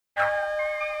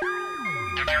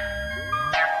We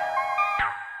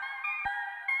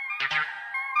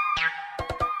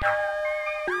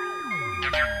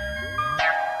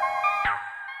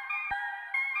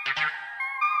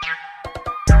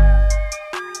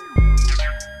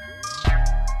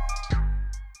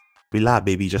live,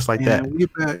 baby, just like that. We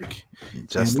back.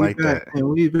 Just like that. And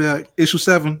we back. Issue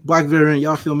 7, Black Variant,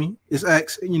 y'all feel me? It's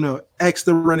X, X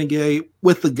the Renegade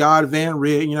with the God Van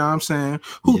Red, you know what I'm saying?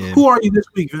 Who are you this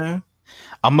week, man?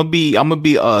 I'm gonna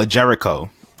be Jericho.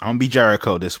 I'm gonna be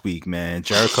Jericho this week, man.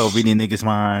 Jericho reading niggas'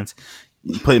 minds,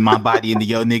 putting my body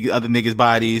into other niggas'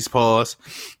 bodies, pause.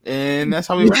 And that's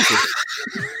how we wrestle.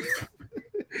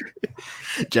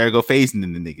 Jericho phasing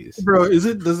in the niggas. Bro,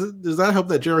 does that help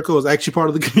that Jericho is actually part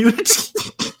of the community?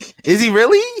 Is he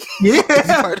really? Yeah.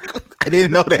 I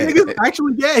didn't know that. Nigga's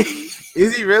actually gay.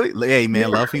 Is he really? Hey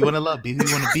man, love who you wanna love, be who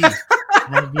you wanna be.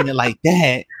 Not being it like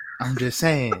that. I'm just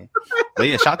saying. But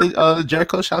yeah, shout to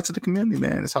Jericho, shout to the community,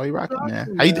 man. That's how we rocking,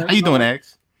 man. How you doing,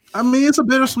 X? I mean, it's a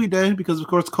bittersweet day because of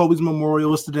course Kobe's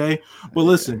memorial is today. But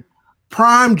listen,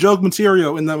 prime joke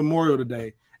material in the memorial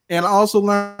today. And I also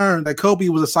learned that Kobe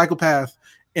was a psychopath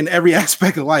in every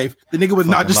aspect of life. The nigga was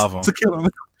not just to kill him.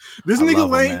 This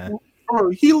nigga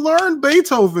he learned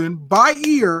Beethoven by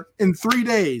ear in 3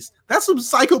 days. That's some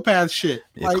psychopath shit.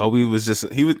 Yeah, like, Kobe was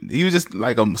just he was just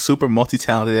like a super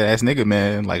multi-talented ass nigga,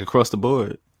 man, like across the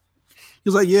board. He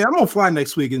was like, yeah, I'm gonna fly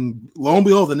next week, and lo and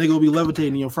behold, the nigga will be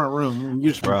levitating in your front room. And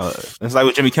you're just, bro, it's like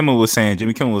what Jimmy Kimmel was saying.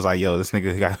 Jimmy Kimmel was like, yo, this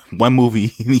nigga got one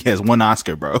movie and he has one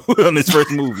Oscar, bro, on his first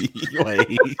movie. Like,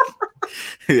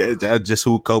 that's just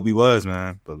who Kobe was,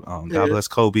 man. But God bless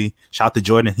Kobe. Shout out to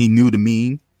Jordan. He knew the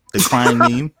meme, the crying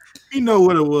meme. He know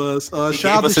what it was. He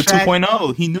gave us a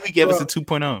 2.0. He knew he gave us a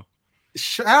 2.0.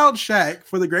 Shout out Shaq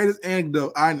for the greatest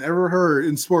anecdote I never heard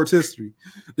in sports history.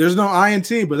 There's no I in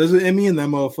team, but there's an ME in that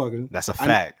motherfucker. That's a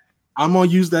fact. I'm gonna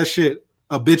use that shit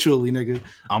habitually, nigga.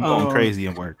 I'm going crazy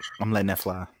in work. I'm letting that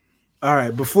fly. All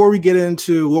right, before we get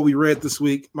into what we read this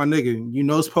week, my nigga,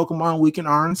 it's Pokemon Week in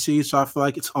RNC, so I feel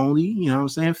like it's only,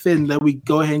 fitting that we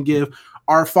go ahead and give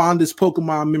our fondest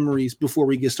Pokemon memories before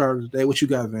we get started today. What you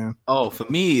got, Van? Oh, for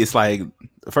me, it's like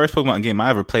the first Pokemon game I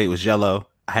ever played was Yellow.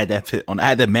 I had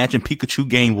that matching Pikachu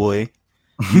Game Boy.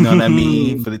 You know what I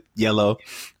mean? For the yellow.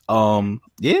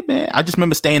 Yeah, man. I just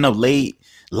remember staying up late,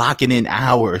 locking in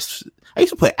hours. I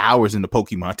used to put hours in the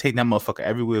Pokemon, take that motherfucker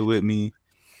everywhere with me.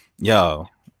 Yo,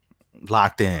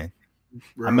 locked in.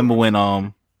 Bro. I remember when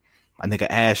my nigga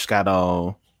Ash got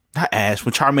not Ash,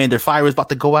 when Charmander Fire was about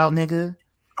to go out, nigga.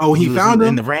 Oh, he found him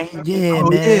in the rain. Yeah,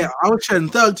 man. Yeah, I was shedding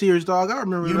thug tears, dog. I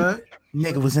remember that.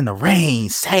 Nigga was in the rain,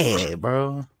 sad,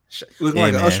 bro. Looking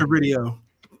like an Usher video.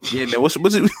 Yeah, man. What's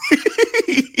it?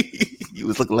 You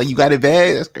was looking like you got it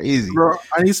bad. That's crazy, bro.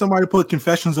 I need somebody to put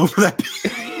confessions over that.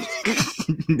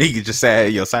 Nigga just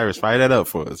said, "Yo, Cyrus, fire that up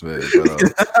for us, man."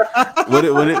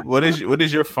 But, what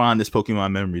is your fondest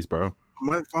Pokemon memories, bro?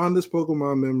 My fondest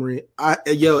Pokemon memory,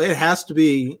 it has to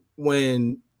be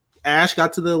when Ash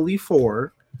got to the Elite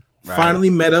Four, finally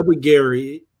met up with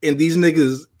Gary. And these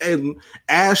niggas and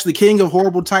Ash, the king of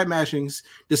horrible type matchings,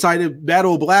 decided to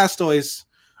battle Blastoise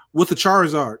with a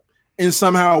Charizard and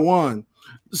somehow won.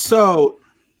 So,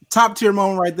 top tier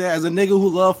moment right there. As a nigga who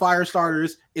love fire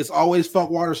starters, it's always fuck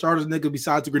water starters, nigga,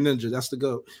 besides the Greninja. That's the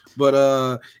GOAT.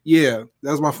 But yeah,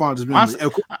 that's my fondest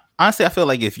memory. Honestly, I feel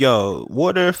like if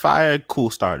water, fire, cool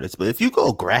starters, but if you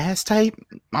go grass type,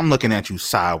 I'm looking at you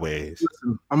sideways.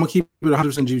 Listen, I'm gonna keep it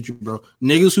 100% juju, bro.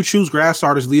 Niggas who choose grass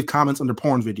starters leave comments under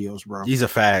porn videos, bro. These are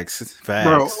facts,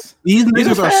 bro. These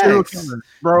niggas are serial killers,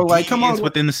 bro. Like, come on,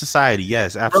 within the society,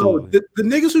 yes, absolutely. Bro, the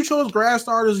niggas who chose grass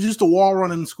starters used to wall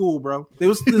run in school, bro. They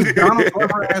was this Donald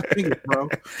Glover ass niggas, bro.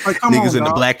 Like, come niggas on, in dog.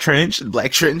 the black trench,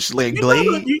 like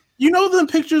Blade. You know them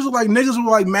pictures of like niggas with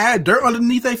like mad dirt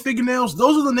underneath their fingernails?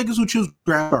 Those are the niggas who choose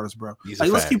grass starters, bro.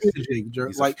 Like, let's keep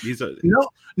it like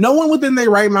no one within their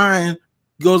right mind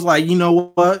goes like, you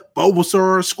know what,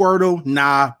 Bulbasaur, Squirtle,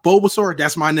 nah, Bulbasaur,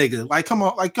 that's my nigga. Like, come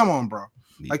on, bro.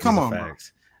 Like, come on, bro.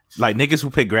 Like niggas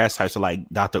who pick grass types are like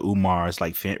Dr. Umar's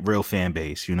like real fan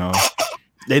base,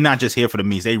 They're not just here for the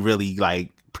memes. They really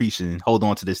like preaching, hold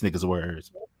on to this nigga's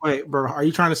words. Wait, bro, are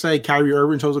you trying to say Kyrie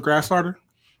Irving chose a grass starter?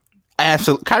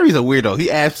 Absolutely. Kyrie's a weirdo. He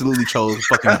absolutely chose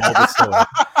fucking Bulbasaur.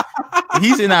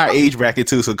 He's in our age bracket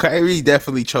too, so Kyrie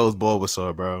definitely chose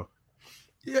Bulbasaur, bro.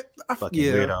 Yeah, fucking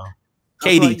weirdo.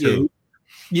 KD too.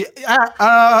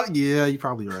 Yeah, you're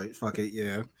probably right. Fuck it,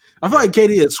 yeah. I feel like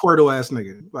KD is Squirtle ass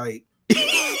nigga. Like,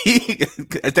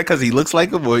 is that because he looks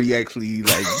like him, or he actually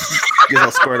like gives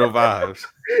us Squirtle vibes?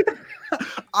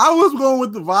 I was going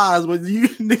with the vibes, but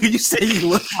you say he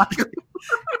looks like him.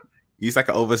 He's like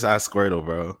an oversized Squirtle,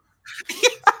 bro.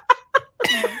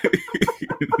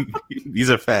 These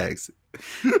are facts.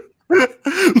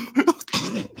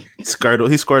 He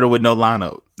squirted with no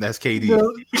lineup. That's KD.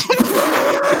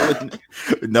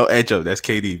 No edge up. That's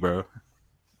KD, bro.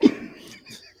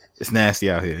 It's nasty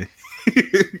out here.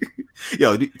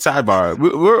 Yo, sidebar.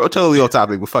 We're totally off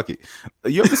topic, but fuck it.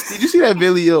 Did you see that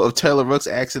video of Taylor Rooks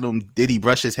asking him, did he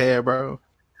brush his hair, bro?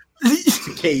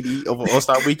 KD over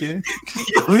All-Star Weekend.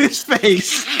 Yo, his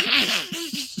face.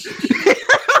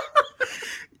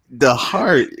 The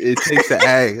heart it takes to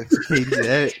ask KD's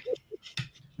head.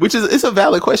 Which is, it's a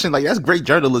valid question. Like, that's great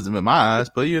journalism in my eyes,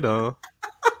 but you know.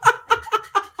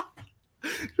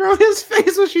 Bro, his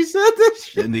face when she said this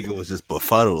shit. That nigga was just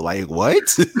befuddled. Like,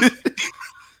 what?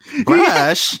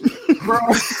 Brush? Bro.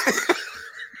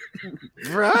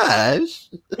 Brush?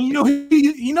 You know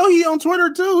he on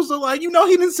Twitter too, so like, he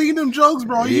didn't see them jokes,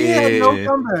 bro. He had no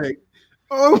comeback.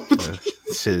 Oh.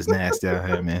 Shit is nasty out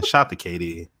here, man. Shout to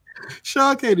KD.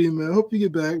 Shout out KD, man. Hope you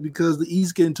get back because the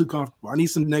East getting too comfortable. I need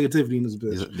some negativity in this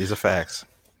bitch. These are facts.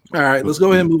 All right, let's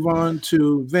go ahead and move on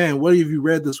to Van. What have you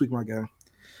read this week, my guy?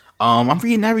 I'm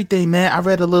reading everything, man. I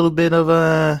read a little bit of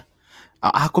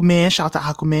Aquaman. Shout out to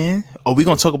Aquaman. Oh, we're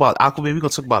gonna talk about Aquaman. We're gonna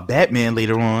talk about Batman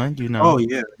later on. You know. Oh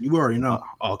yeah, you already know.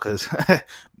 Because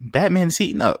Batman is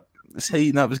heating up. It's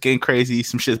heating up. It's getting crazy.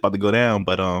 Some shit's about to go down.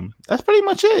 But that's pretty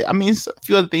much it. I mean, a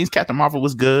few other things. Captain Marvel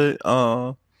was good.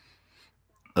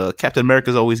 Captain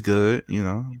America's always good. You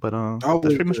know. But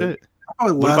that's pretty much it.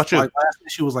 Last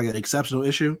issue was like an exceptional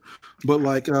issue. But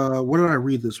like, what did I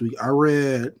read this week? I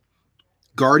read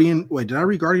Guardian. Wait, did I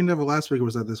read Guardian Devil last week or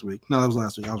was that this week? No, that was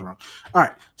last week. I was wrong. All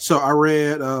right. So I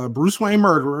read Bruce Wayne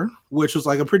Murderer, which was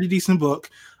like a pretty decent book.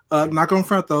 Not going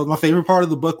front though. My favorite part of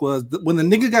the book was when the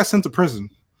nigga got sent to prison.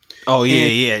 Oh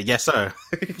yeah, yes sir.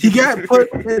 he got put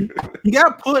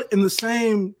in the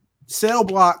same cell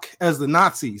block as the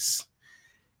Nazis.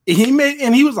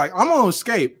 And he was like, I'm gonna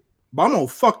escape, but I'm gonna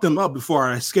fuck them up before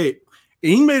I escape.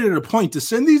 And he made it a point to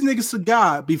send these niggas to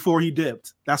God before he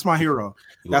dipped. That's my hero.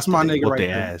 That's my nigga right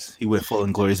there. Ass. He went full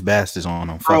Inglourious Bastards on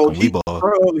him. Bro, he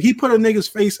put a nigga's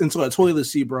face into a toilet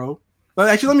seat, bro. But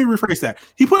actually, let me rephrase that.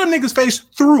 He put a nigga's face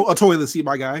through a toilet seat,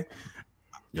 my guy.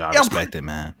 Yeah, I respect it,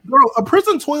 man. Bro, a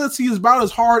prison toilet seat is about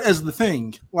as hard as the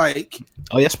Thing. Like,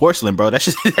 oh yeah, Sportsland, bro. That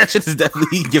shit is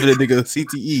definitely giving a nigga a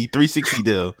CTE 360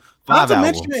 deal. 5 not to hours.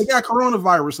 mention it got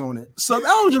coronavirus on it. So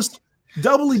that was just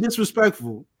doubly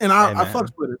disrespectful. And I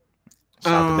fucked with it.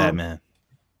 Shout out to Batman.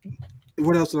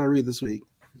 What else did I read this week?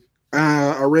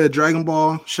 I read Dragon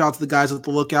Ball. Shout out to the guys at the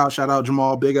Lookout. Shout out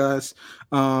Jamal, Big Eyes.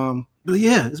 But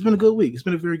yeah, it's been a good week. It's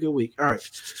been a very good week. All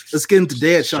right, let's get into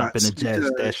dead shots.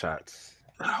 Dead shots.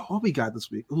 What we got this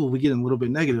week? Oh, we're getting a little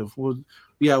bit negative. We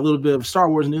got a little bit of Star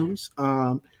Wars news.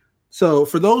 So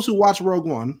for those who watch Rogue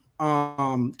One,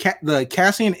 the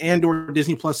Cassian Andor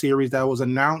Disney Plus series that was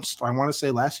announced, I want to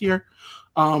say last year,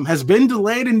 has been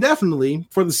delayed indefinitely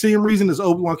for the same reason as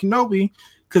Obi-Wan Kenobi,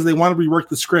 because they want to rework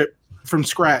the script from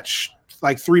scratch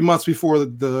like 3 months before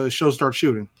the show starts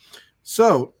shooting.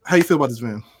 So how you feel about this,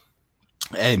 man?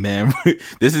 Hey man,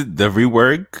 this is the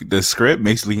rework. The script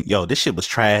makes me this shit was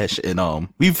trash, and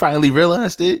we finally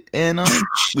realized it, and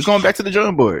we're going back to the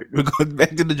drawing board. We're going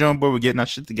back to the drawing board. We're getting our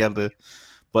shit together.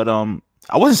 But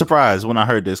I wasn't surprised when I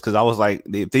heard this because I was like,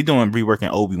 if they doing reworking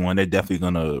Obi-Wan, they're definitely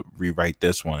gonna rewrite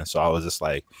this one. So I was just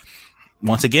like,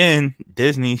 once again,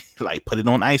 Disney like put it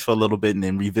on ice for a little bit and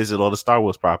then revisit all the Star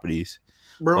Wars properties.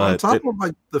 Bro, on top of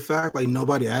like the fact like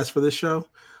nobody asked for this show,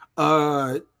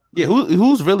 yeah,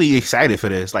 who's really excited for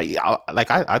this? Like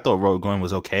I thought Rogue One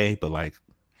was okay, but like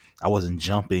I wasn't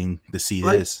jumping to see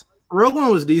this. Rogue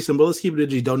One was decent, but let's keep it a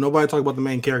G. Don't nobody talk about the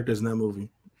main characters in that movie.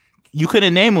 You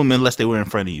couldn't name them unless they were in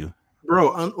front of you,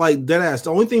 bro. Like deadass.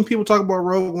 The only thing people talk about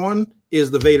Rogue One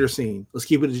is the Vader scene. Let's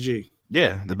keep it a G.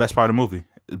 Yeah, the best part of the movie.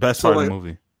 The best part of the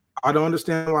movie. I don't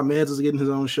understand why Mans is getting his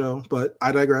own show, but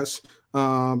I digress.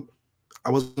 I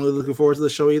wasn't really looking forward to the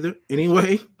show either.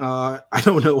 Anyway, I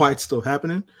don't know why it's still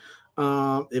happening.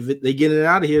 If they get it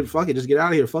out of here, fuck it, just get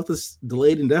out of here. Fuck this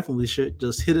delayed indefinitely shit.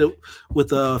 Just hit it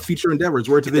with future endeavors.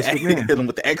 Word to this man. Hit him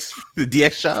with the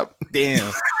DX shop.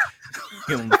 Damn.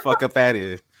 Get him the fuck up out of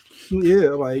here. Yeah,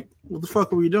 like what the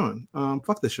fuck are we doing?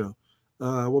 Fuck this show.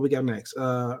 What we got next?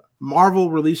 Marvel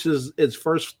releases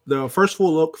the first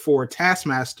full look for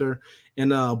Taskmaster and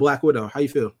Black Widow. How you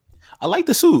feel? I like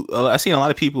the suit. I seen a lot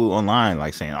of people online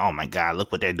like saying, "Oh my god,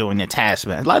 look what they're doing in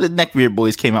Taskmaster." A lot of neckbeard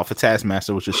boys came out for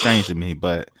Taskmaster, which was strange to me,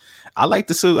 but I like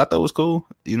the suit. I thought it was cool.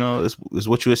 You know, it's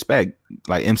what you expect.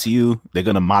 Like MCU, they're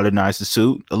gonna modernize the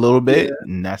suit a little bit,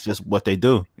 and that's just what they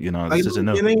do. You know, like, this is a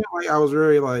new. Like I was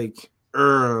very like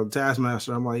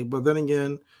Taskmaster. I'm like, but then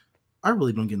again, I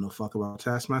really don't give no fuck about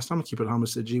Taskmaster. I'm gonna keep it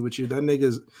homicide G with you.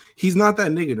 That he's not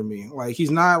that nigga to me. Like he's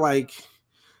not like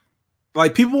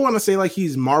people want to say like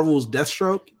he's Marvel's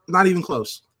Deathstroke. Not even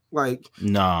close. Like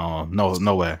no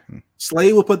way.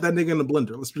 Slade will put that nigga in the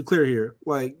blender. Let's be clear here.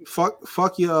 Like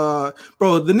fuck you,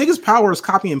 bro. The nigga's power is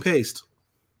copy and paste.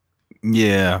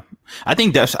 Yeah, I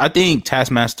think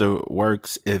Taskmaster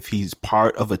works if he's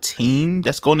part of a team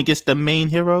that's going against the main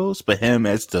heroes, but him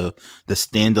as the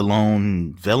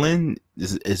standalone villain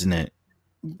isn't it?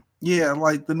 Yeah,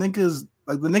 like the nigga's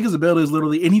ability is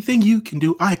literally anything you can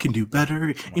do, I can do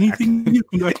better. Anything you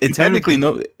can do, I can and technically,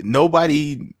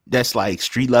 nobody that's like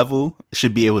street level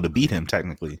should be able to beat him.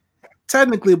 Technically,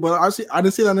 but I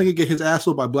didn't see that nigga get his ass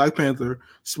whooped by Black Panther,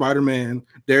 Spider-Man,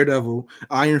 Daredevil,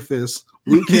 Iron Fist.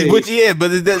 but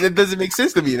it doesn't make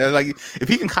sense to me. That's like if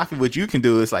he can copy what you can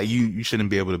do, it's like you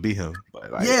shouldn't be able to beat him.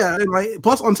 But like, yeah, and like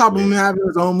plus on top of him having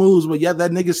his own moves, but yeah,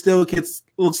 that nigga still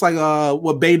looks like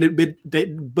what Bane did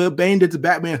to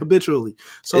Batman habitually.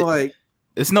 So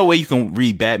it's no way you can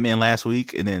read Batman last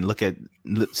week and then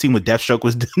see what Deathstroke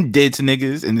was did to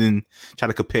niggas and then try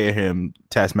to compare him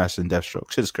Taskmaster and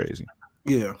Deathstroke. Shit is crazy.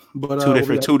 Yeah, but two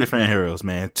different heroes,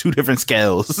 man. Two different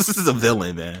scales. This is a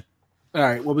villain, man. All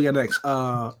right, what we got next?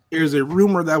 There's a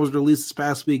rumor that was released this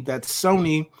past week that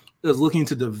Sony is looking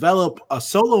to develop a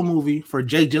solo movie for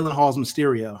Jake Gyllenhaal's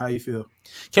Mysterio. How you feel?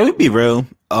 Can we be real? Be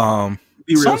real,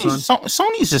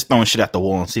 Sony's just throwing shit at the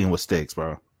wall and seeing what sticks,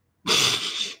 bro.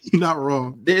 You're not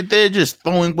wrong. They're just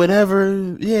throwing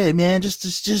whatever. Yeah, man,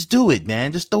 just do it,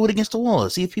 man. Just throw it against the wall.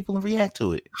 See if people react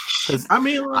to it. I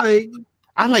mean, like,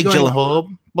 I like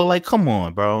Gyllenhaal, but like, come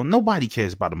on, bro. Nobody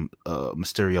cares about a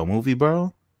Mysterio movie,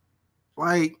 bro.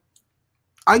 Like,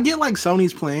 I get like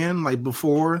Sony's plan. Like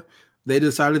before they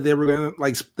decided they were gonna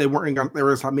they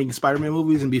were stop making Spider-Man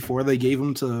movies, and before they gave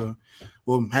them to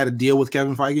had a deal with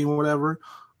Kevin Feige or whatever.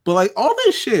 But like all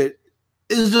this shit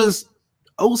is just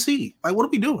OC. Like, what are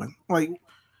we doing? Like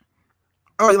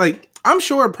I'm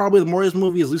sure probably the more this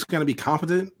movie is at least gonna be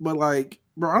competent, but like,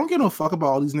 bro, I don't give no fuck about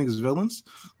all these niggas villains.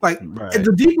 Like,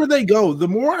 the deeper they go, the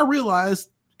more I realize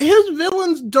his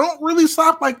villains don't really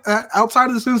stop like outside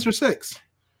of the Sinister Six.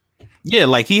 Yeah,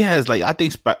 like he has like I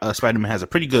think Spider-Man has a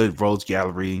pretty good rogues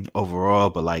gallery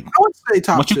overall, but like I would say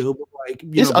top two, but like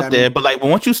it's up there. But like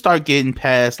once you start getting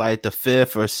past like the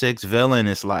fifth or sixth villain,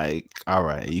 it's like all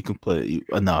right, you can put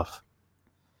enough.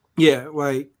 Yeah,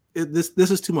 like this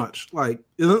is too much. Like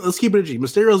let's keep it a G.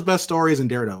 Mysterio's best story is in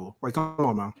Daredevil. Like come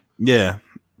on, man. Yeah,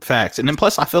 facts. And then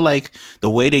plus I feel like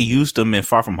the way they used him in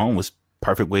Far From Home was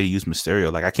perfect way to use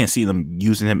Mysterio. Like I can't see them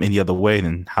using him any other way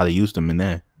than how they used him in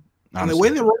there. Honestly. And the way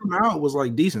they wrote him out was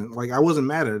like decent. Like I wasn't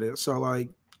mad at it. So like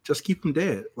just keep him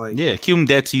dead. Like yeah, keep him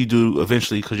dead till you do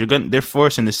eventually because they're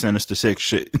forcing the Sinister Six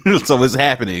shit. So it's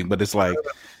happening, but it's like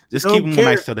just keep him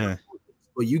nice till then.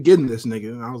 Well, you getting this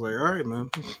nigga? And I was like, all right,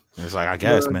 man. It's like I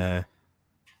guess, man.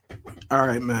 All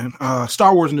right, man.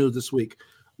 Star Wars news this week.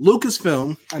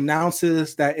 Lucasfilm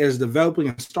announces that it is developing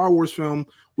a Star Wars film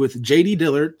with J.D.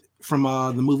 Dillard from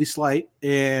the movie Slight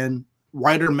and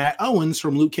writer Matt Owens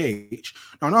from Luke Cage.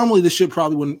 Now, normally this shit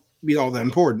probably wouldn't be all that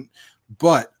important,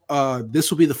 but this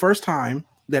will be the first time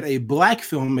that a black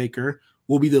filmmaker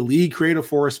will be the lead creative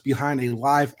force behind a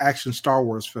live action Star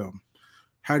Wars film.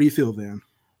 How do you feel, Van?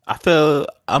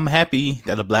 I'm happy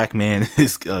that a black man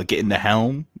is getting the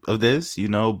helm of this,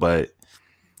 but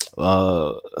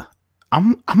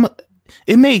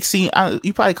it may seem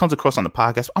you probably comes across on the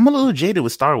podcast. I'm a little jaded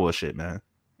with Star Wars shit, man.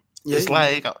 Yeah, it's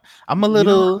like I'm a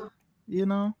little,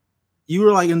 You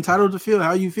were like entitled to feel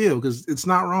how you feel because it's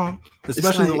not wrong,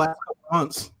 especially the last couple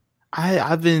months.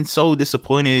 I've been so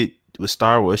disappointed with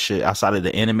Star Wars shit outside of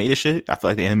the animated shit. I feel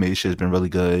like the animated shit has been really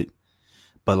good,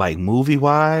 but like movie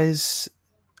wise,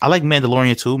 I like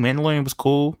Mandalorian too. Mandalorian was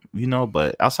cool,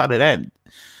 but outside of that,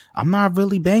 I'm not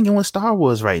really banging with Star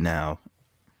Wars right now.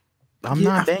 I'm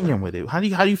not banging with it. How do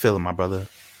you feel, my brother?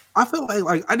 I feel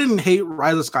like I didn't hate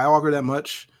Rise of Skywalker that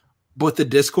much, but the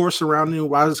discourse surrounding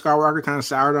Rise of Skywalker kind of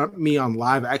soured on me on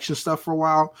live action stuff for a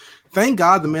while. Thank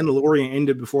God the Mandalorian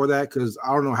ended before that because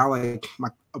I don't know how like my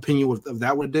opinion of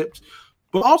that would have dipped.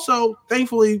 But also,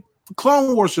 thankfully,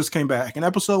 Clone Wars just came back and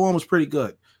episode 1 was pretty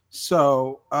good.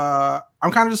 So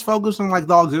I'm kind of just focused on like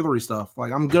the auxiliary stuff.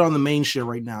 Like I'm good on the main shit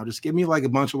right now. Just give me like a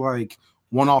bunch of like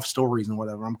one-off stories and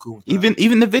whatever. I'm cool with that.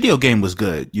 Even the video game was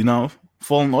good,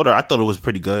 Fallen Order, I thought it was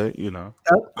pretty good,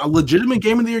 A legitimate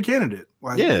Game of the Year candidate.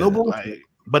 Like, yeah, no bullshit.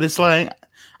 But it's like,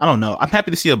 I don't know. I'm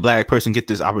happy to see a black person get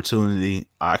this opportunity.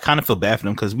 I kind of feel bad for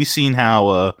them because we've seen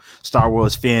how Star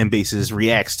Wars fan bases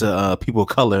reacts to people of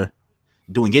color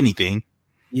doing anything.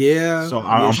 Yeah. So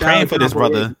I'm praying for this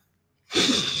brother.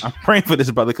 I'm praying for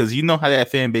this brother because you know how that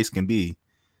fan base can be.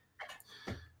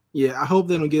 Yeah, I hope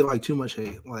they don't get like too much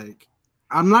hate. Like,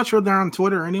 I'm not sure they're on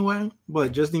Twitter anyway,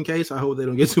 but just in case, I hope they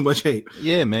don't get too much hate.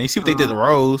 Yeah, man. You see what they did to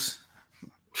Rose,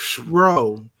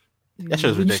 bro. That shit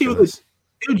was ridiculous.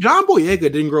 If John Boyega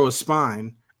didn't grow a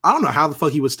spine, I don't know how the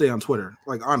fuck he would stay on Twitter.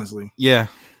 Like, honestly. Yeah,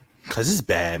 because it's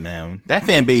bad, man. That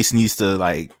fan base needs to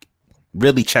like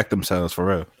really check themselves for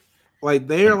real. Like,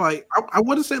 they're like, I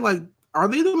wouldn't say like, are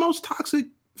they the most toxic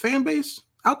fan base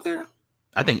out there?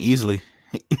 I think easily.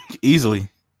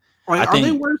 Like, are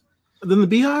they worse than the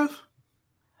Beehive?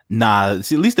 Nah,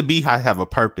 see, at least the Beehive have a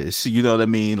purpose. You know what I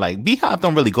mean? Like, Beehive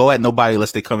don't really go at nobody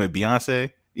unless they come at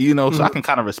Beyonce. You know, so I can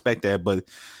kind of respect that. But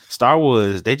Star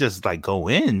Wars, they just like go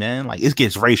in, man. Like, it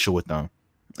gets racial with them,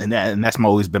 and that's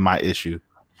always been my issue.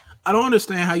 I don't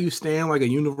understand how you stand like a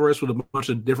universe with a bunch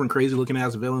of different crazy looking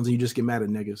ass villains and you just get mad at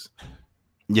niggas.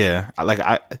 Yeah,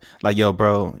 yo,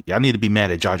 bro, y'all need to be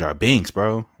mad at Jar Jar Binks,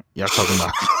 bro. Y'all talking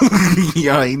about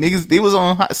yo, niggas, they was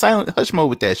on silent hush mode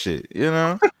with that shit, you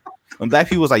know. When black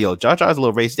people was like, yo, Jar Jar's a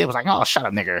little racist, they was like, oh, shut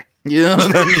up, nigger. You know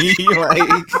what I mean?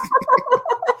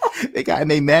 Like, they got in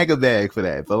their MAGA bag for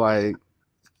that, but like,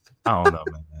 I don't know,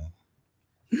 man.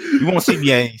 You won't see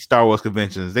me at any Star Wars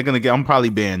conventions. They're gonna get. I'm probably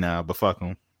banned now, but fuck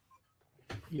them.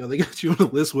 Yo, they got you on the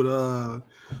list with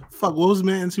what was the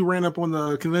man who ran up on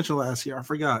the convention last year? I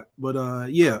forgot, but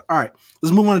yeah. All right,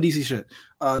 let's move on to DC shit.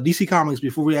 DC Comics.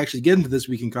 Before we actually get into this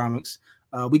week in comics,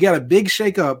 we got a big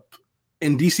shakeup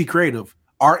in DC Creative.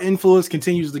 Our influence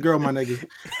continues to grow, my nigga.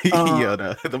 Yo,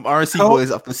 the RC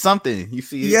boys up to something. You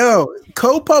see it? Yo,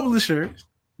 co-publisher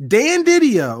Dan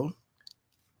Didio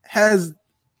has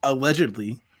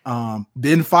allegedly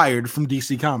been fired from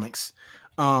DC Comics.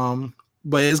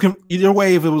 But it's either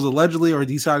way, if it was allegedly or he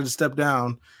decided to step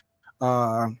down,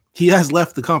 he has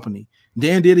left the company.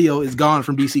 Dan Didio is gone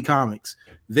from DC Comics.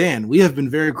 Then we have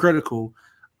been very critical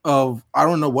of, I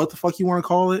don't know what the fuck you want to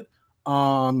call it,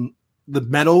 the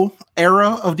metal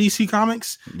era of DC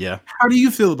Comics. Yeah. How do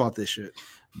you feel about this shit?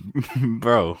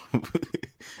 Bro,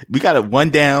 we got it one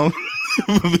down.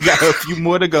 We got a few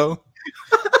more to go.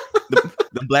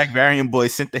 The Black Variant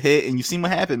boys sent the hit, and you seen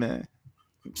what happened, man.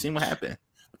 You seen what happened.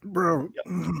 Bro,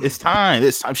 it's time.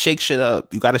 Shake shit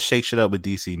up. You got to shake shit up with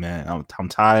DC, man. I'm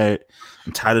tired.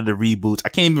 I'm tired of the reboots. I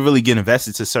can't even really get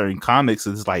invested to certain comics.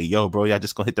 It's like, yo, bro, y'all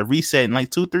just gonna hit the reset in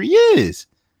like 2-3 years.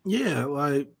 Yeah,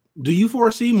 like, do you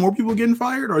foresee more people getting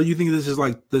fired, or do you think this is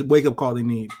like the wake up call they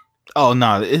need? Oh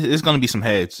no, it's gonna be some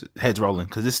heads rolling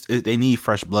because they need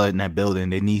fresh blood in that building.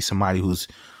 They need somebody who's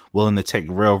willing to take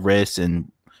real risks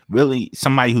and really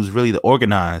somebody who's really to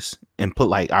organize and put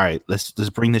like, all right, let's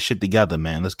bring this shit together,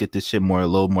 man. Let's get this shit a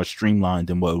little more streamlined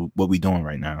than what we doing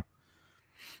right now.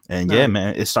 And yeah,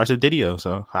 man, it starts with Didio.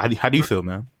 So how do you feel,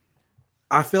 man?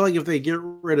 I feel like if they get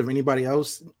rid of anybody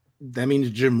else, that means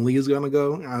Jim Lee is gonna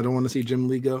go. I don't want to see Jim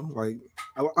Lee go. Like,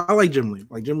 I like Jim Lee.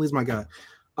 Like, Jim Lee's my guy.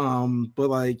 But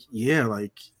like, yeah,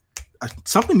 like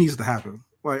something needs to happen.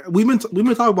 Like, we've been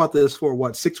talking about this for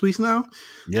what, 6 weeks now.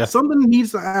 Yeah, something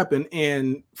needs to happen,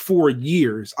 and for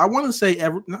years, I want to say I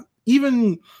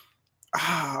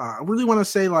really want to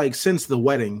say like since the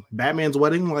wedding, Batman's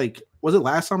wedding. Like, was it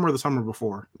last summer or the summer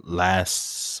before?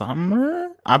 Last summer.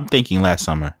 I'm thinking last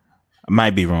summer. I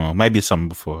might be wrong. Might be something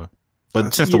before.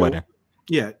 But since the wedding.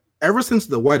 Yeah. Ever since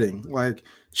the wedding, like,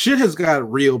 shit has got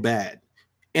real bad.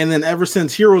 And then ever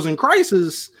since Heroes in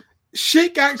Crisis,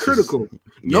 shit got critical.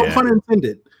 No pun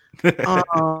intended.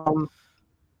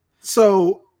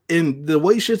 So in the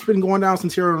way shit's been going down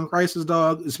since Heroes in Crisis,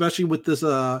 dog, especially with this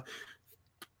I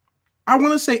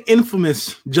want to say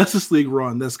infamous Justice League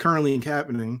run that's currently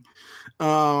happening,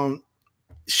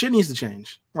 shit needs to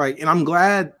change. Like, and I'm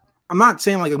glad. I'm not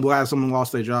saying like I'm glad someone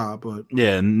lost their job, but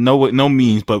yeah, no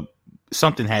means, but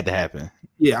something had to happen.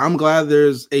 Yeah, I'm glad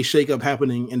there's a shakeup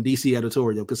happening in DC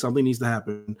editorial because something needs to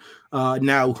happen.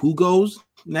 Now, who goes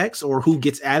next or who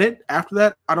gets at it after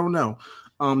that, I don't know.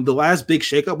 The last big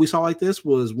shakeup we saw like this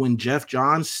was when Jeff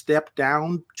Johns stepped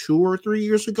down 2 or 3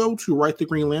 years ago to write the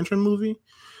Green Lantern movie.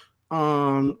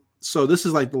 So this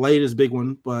is like the latest big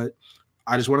one, but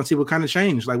I just want to see what kind of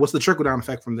change. Like, what's the trickle down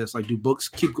effect from this? Like, do books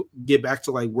get back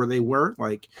to like where they were?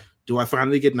 Like, do I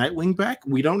finally get Nightwing back?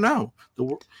 We don't know.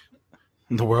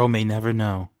 The world may never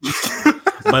know.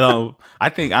 But I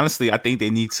think they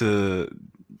need to,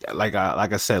 like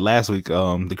I said last week,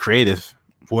 the creative,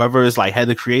 whoever is like head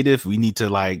of creative, we need to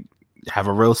like have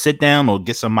a real sit down or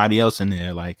get somebody else in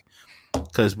there, like,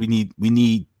 because we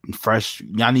need fresh.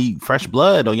 Y'all need fresh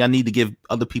blood, or y'all need to give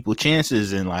other people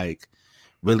chances and like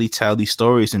really tell these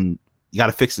stories. And you got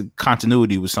to fix the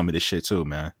continuity with some of this shit too,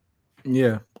 man.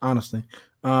 Yeah, honestly.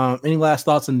 Any last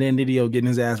thoughts on Dan Didio getting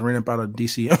his ass ran up out of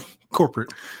DC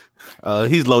corporate?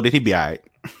 He's loaded. He'd be all right.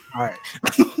 All right.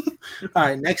 All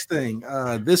right. Next thing.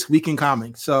 This week in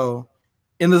comics. So,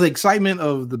 in the excitement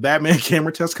of the Batman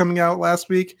camera test coming out last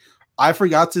week, I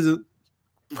forgot to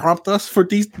prompt us for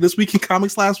this week in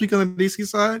comics last week on the DC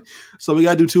side. So we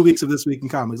got to do 2 weeks of this week in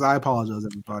comics. I apologize,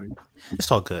 everybody.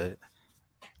 It's all good.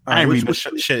 I didn't read much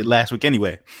shit last week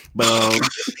anyway, but I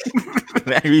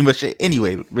didn't read much shit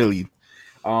anyway, really.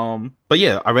 But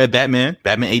yeah, I read Batman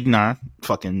 89,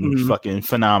 fucking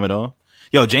phenomenal.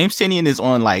 Yo, James Tynion is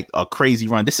on like a crazy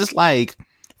run. This is like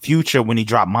Future when he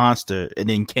dropped Monster and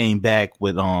then came back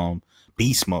with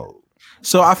Beast Mode.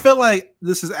 So I feel like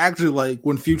this is actually like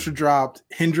when Future dropped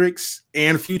Hendrix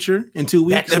and Future in 2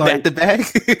 weeks. Back to back.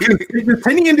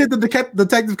 Tynion did the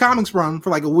Detective Comics run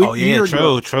for like a week. Oh yeah,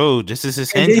 true. This is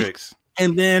his Hendrix.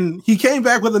 And then he came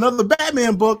back with another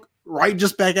Batman book right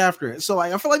just back after it. So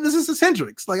like I feel like this is his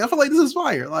Hendrix. Like I feel like this is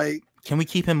fire. Like, can we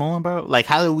keep him on, bro? Like,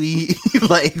 how do we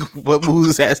like what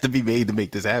moves has to be made to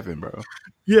make this happen, bro?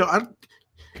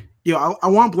 I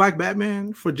want Black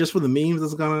Batman for the memes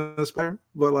that's gonna inspire,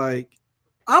 but like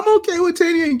I'm okay with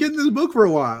Tynion getting this book for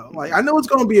a while. Like I know it's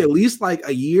gonna be at least like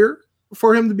a year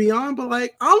for him to be on, but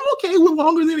like I'm okay with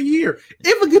longer than a year.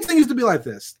 If it continues to be like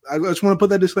this, I just want to put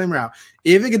that disclaimer out.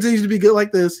 If it continues to be good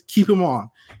like this, keep him on.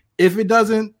 If it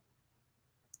doesn't,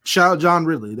 shout out John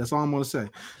Ridley. That's all I'm gonna say.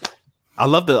 I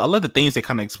love the things they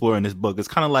kind of explore in this book. It's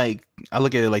kind of like I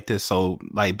look at it like this. So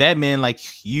like Batman, like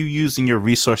you using your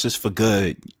resources for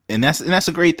good, and that's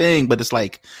a great thing. But it's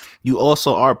like you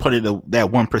also are part of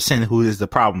that 1% who is the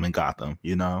problem in Gotham,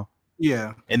 you know?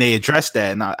 Yeah. And they addressed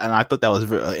that, and I thought that was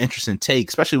an interesting take,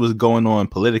 especially what's going on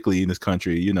politically in this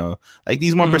country. You know, like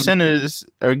these 1%ers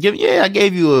are giving. Yeah, I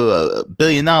gave you $1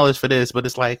 billion for this, but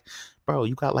it's like, bro,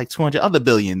 you got like 200 other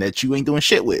billion that you ain't doing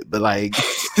shit with, but like,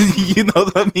 you know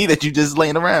what I mean? That you just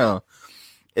laying around.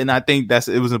 And I think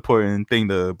it was an important thing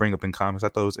to bring up in comics. I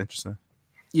thought it was interesting.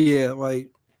 Yeah, like,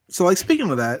 so like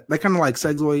speaking of that kind of like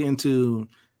segue into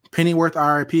Pennyworth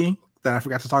RIP that I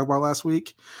forgot to talk about last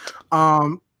week.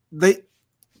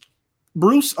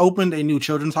 Bruce opened a new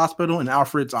children's hospital in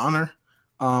Alfred's honor.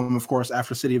 Of course,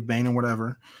 after City of Bane and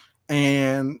whatever.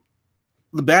 And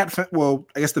the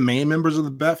I guess the main members of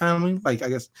the Bat family, like I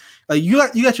guess like you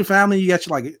got your family, you got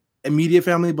your like immediate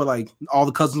family, but like all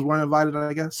the cousins weren't invited,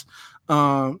 I guess.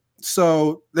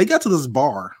 So they got to this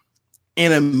bar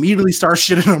and immediately start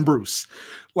shitting on Bruce.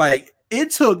 Like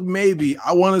it took maybe,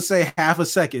 I want to say half a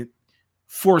second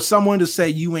for someone to say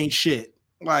you ain't shit.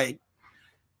 Like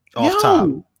off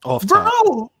top.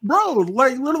 Bro,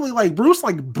 like literally, like Bruce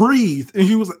like breathed,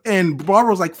 and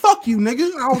Barbara was like, "Fuck you,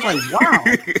 nigga." And I was like, "Wow!"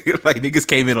 Like niggas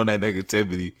came in on that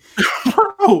negativity,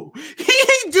 bro. He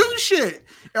ain't do shit.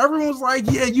 Everyone was like,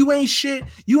 "Yeah, you ain't shit.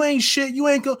 You ain't shit. You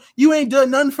ain't done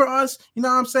nothing for us." You know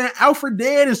what I'm saying? Alfred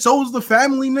dead, and so is the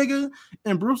family, nigga.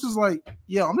 And Bruce is like,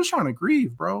 "Yeah, I'm just trying to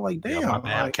grieve, bro. Like, damn,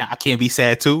 yeah, like, I can't be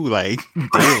sad too. Like,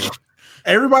 damn."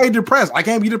 Everybody depressed. I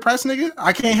can't be depressed, nigga.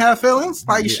 I can't have feelings.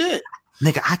 Like shit.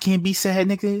 Nigga, I can't be sad,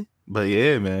 nigga. But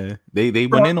yeah, man, they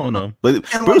went in on him. But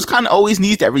Bruce kind of always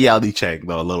needs that reality check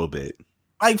though, a little bit.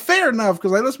 Like fair enough,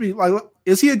 because like let's be like,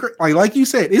 is he a great like you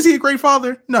said? Is he a great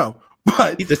father? No,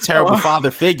 but he's a terrible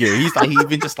father figure. He's like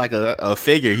even just like a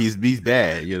figure. He's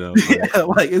bad, you know. Yeah,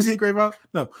 like is he a great father?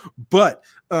 No, but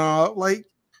like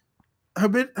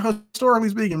historically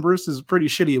speaking, Bruce is pretty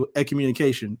shitty at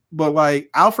communication. But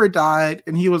like Alfred died,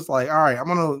 and he was like, all right, I'm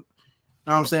gonna.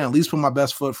 You know what I'm saying? At least put my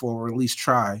best foot forward, at least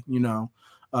try, you know,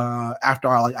 after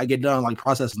I get done like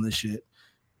processing this shit.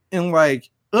 And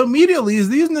like immediately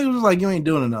these niggas was like, you ain't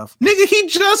doing enough. Nigga,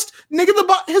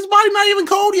 his body not even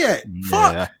cold yet. Yeah.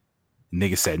 Fuck.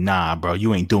 Nigga said, nah, bro,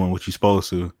 you ain't doing what you supposed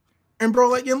to. And bro,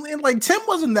 like, and like Tim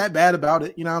wasn't that bad about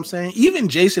it, you know what I'm saying? Even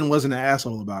Jason wasn't an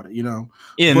asshole about it, you know.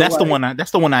 Yeah, and but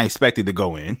that's the one I expected to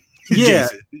go in. Yeah.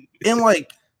 And like,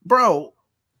 bro,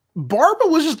 Barbara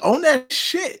was just on that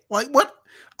shit. Like, what?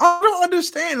 I don't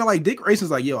understand. And like, Dick Grayson's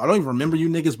like, yo, I don't even remember you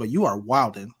niggas, but you are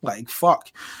wilding. Like,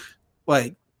 fuck.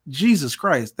 Like, Jesus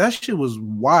Christ. That shit was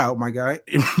wild, my guy.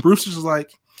 And Bruce is just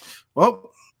like,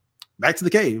 well, back to the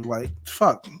cave. Like,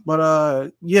 fuck.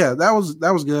 But yeah, that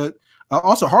was good.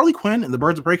 Also, Harley Quinn and the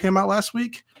Birds of Prey came out last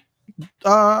week.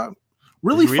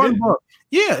 Really fun book.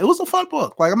 Yeah, it was a fun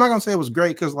book. Like, I'm not gonna say it was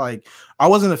great because like I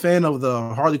wasn't a fan of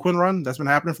the Harley Quinn run that's been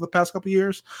happening for the past couple of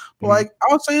years. But like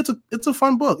I would say it's a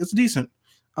fun book. It's decent.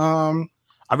 I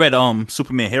read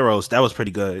Superman Heroes. That was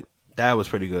pretty good.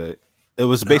 It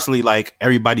was basically like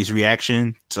everybody's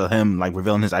reaction to him like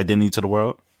revealing his identity to the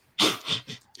world.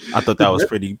 I thought that was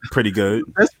pretty good.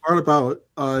 The best part about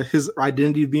his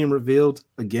identity being revealed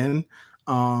again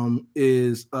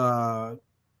is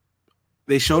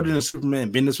they showed it in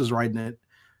Superman. Bendis was writing it.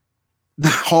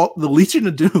 The Legion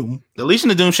of Doom. The Legion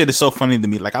of Doom shit is so funny to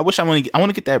me. Like, I wish I want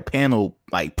to get that panel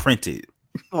like printed.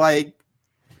 Like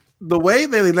the way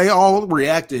they all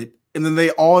reacted, and then they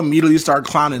all immediately start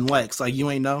clowning Lex. Like, you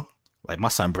ain't know. Like, my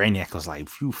son Brainiac was like,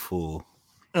 "You fool,"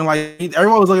 and like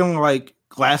everyone was looking like,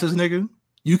 glasses, nigga.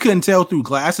 You couldn't tell through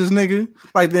glasses, nigga.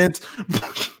 Like then.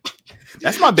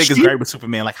 That's my biggest gripe with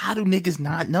Superman. Like, how do niggas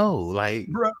not know? Like,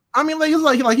 bro, I mean, like, it's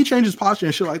like he changed his posture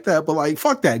and shit like that. But like,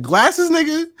 fuck that, glasses,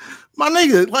 nigga, my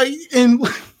nigga. Like, and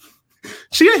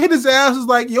she hit his ass. Is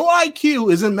like, your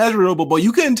IQ is immeasurable, but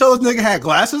you couldn't tell this nigga had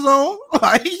glasses on.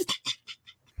 Like,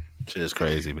 shit is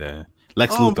crazy, man.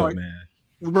 Lex Luthor, man,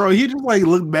 bro, he just like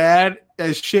looked bad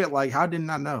as shit. Like, how did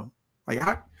I know? Like,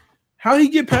 how he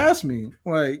get past me?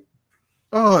 Like,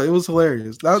 oh, it was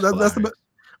hilarious. That's the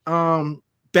best.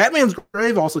 Batman's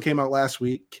Grave also came out last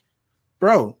week,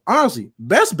 bro. Honestly,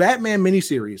 best Batman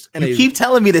miniseries. And you keep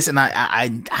telling me this, and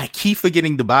I keep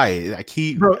forgetting to buy it. I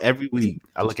keep every week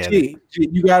I look at it.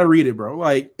 You gotta read it, bro.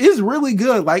 Like, it's really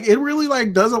good. Like, it really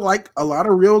like does like a lot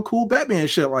of real cool Batman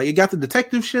shit. Like, it got the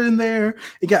detective shit in there.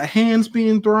 It got hands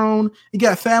being thrown. It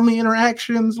got family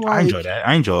interactions. Like, I enjoy that.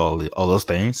 I enjoy all those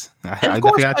things. I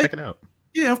definitely gotta check it out.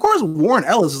 Yeah, of course, Warren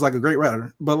Ellis is like a great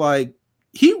writer, but like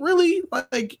he really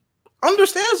like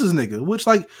understands his nigga, which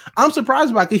like I'm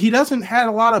surprised about because he doesn't had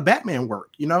a lot of Batman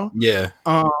work, you know? Yeah.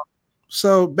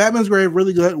 So Batman's Grave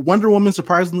really good. Wonder Woman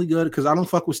surprisingly good because I don't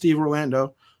fuck with Steve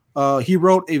Orlando. He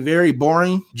wrote a very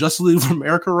boring Justice League of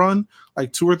America run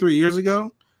like 2 or 3 years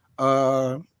ago.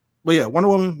 But yeah, Wonder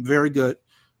Woman very good.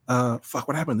 Fuck,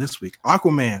 what happened this week?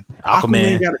 Aquaman got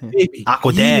a baby.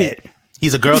 Aquadad.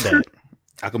 He's a girl dad.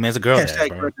 Aquaman's a girl dad,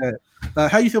 bro.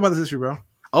 How you feel about this issue, bro?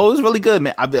 Oh, it was really good,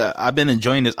 man. I've been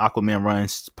enjoying this Aquaman run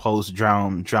post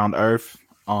Drowned Earth.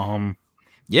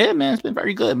 Yeah, man, it's been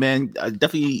very good, man. I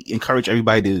definitely encourage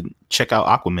everybody to check out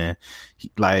Aquaman.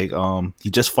 He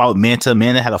just fought Manta.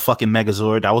 Manta had a fucking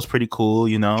Megazord. That was pretty cool,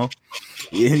 you know.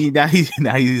 Now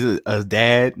he's a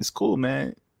dad. It's cool,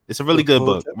 man. It's a really good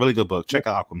book. Really good book. Check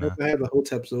out Aquaman. I have the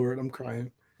Hotep Zord. I'm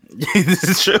crying. This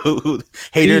is true.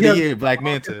 Hater of the year, Black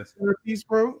Manta. Piece,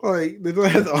 bro. Like they don't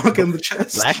have the Ankh in the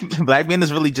chest. Black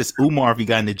Manta's really just Umar if he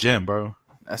got in the gym, bro.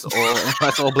 That's all.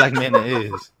 That's all Black Manta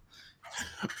is.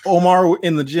 Omar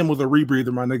in the gym with a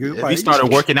rebreather, my nigga. If he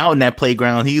started working out in that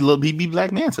playground, he'd be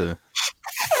Black Manta.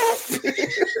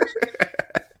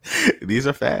 These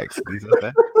are facts.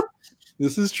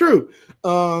 This is true.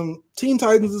 Teen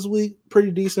Titans this week,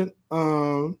 pretty decent.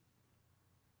 Them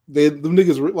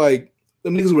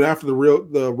niggas went after the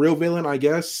real villain, I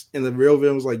guess, and the real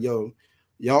villain was like, "Yo,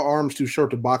 y'all arms too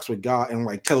short to box with God," and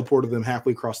like teleported them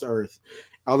halfway across the earth.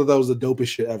 I thought that was the dopest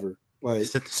shit ever. Like,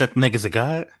 set niggas a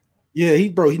god. Yeah, he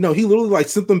literally like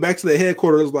sent them back to the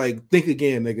headquarters. Like, think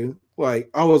again, nigga. Like,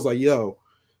 I was like, "Yo,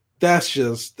 that's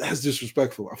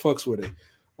disrespectful." I fucks with it.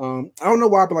 I don't know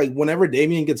why, but like whenever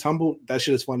Damian gets humbled, that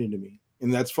shit is funny to me,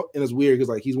 and it's weird because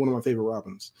like he's one of my favorite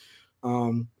Robins.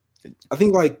 I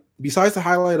think like besides the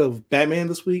highlight of Batman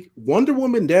this week, Wonder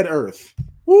Woman Dead Earth.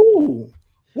 Woo!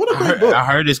 What a great book. I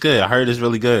heard it's good. I heard it's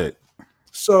really good.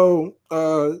 So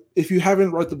if you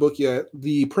haven't read the book yet,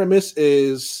 the premise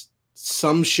is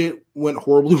some shit went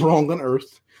horribly wrong on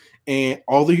Earth, and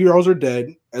all the heroes are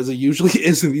dead, as it usually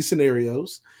is in these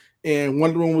scenarios. And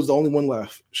Wonder Woman was the only one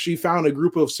left. She found a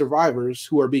group of survivors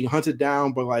who are being hunted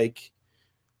down by like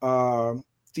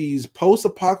these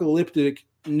post-apocalyptic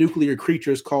nuclear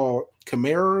creatures called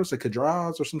chimeras or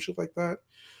Kadras or some shit like that.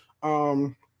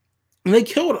 And they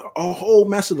killed a whole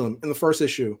mess of them in the first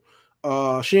issue.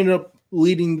 She ended up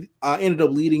leading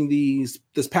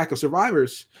this pack of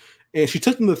survivors, and she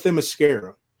took them to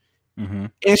Themyscira. Mm-hmm.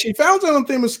 And she found out on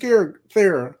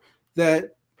Themyscira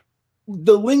that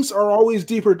the links are always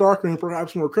deeper, darker, and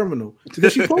perhaps more criminal.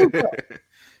 Because she pulls up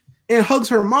and hugs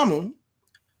her mama,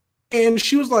 and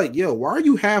she was like, "Yo, why are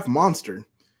you half monster?"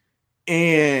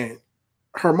 And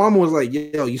her mama was like,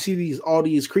 "Yo, you see all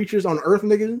these creatures on Earth,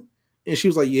 nigga?" And she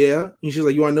was like, "Yeah." And she was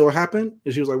like, "You want to know what happened?"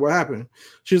 And she was like, "What happened?"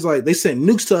 She was like, "They sent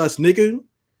nukes to us, nigga.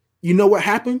 You know what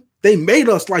happened? They made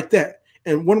us like that."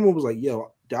 And one of them was like,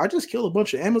 "Yo, did I just kill a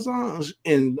bunch of Amazons?"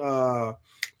 And how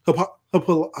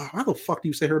the fuck do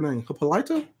you say her name?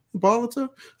 Hippolyta was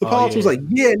like,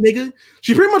 "Yeah, nigga."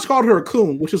 She pretty much called her a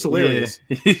coon, which is hilarious.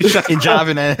 Yeah. Fucking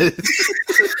jiving ass.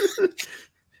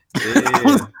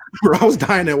 I was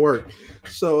dying at work.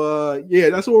 So yeah,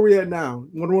 that's where we're at now.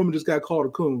 Wonder Woman just got called a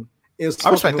coon. It's I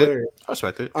respect hilarious. it. I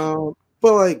respect it. But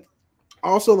like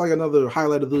also like another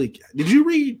highlight of the week. Did you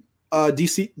read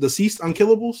DC Deceased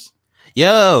Unkillables?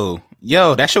 Yo,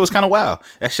 Yo, that shit was kind of wild.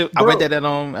 That shit, Bro, I read that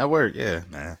at work. Yeah,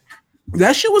 man.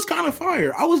 That shit was kind of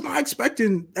fire. I was not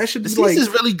expecting that shit. The To be like, is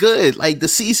really good. Like the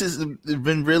cease has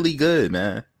been really good,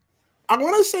 man. I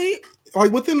want to say,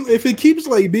 like, within if it keeps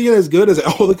like being as good as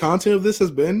all the content of this has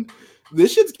been,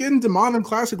 this shit's getting to modern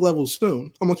classic levels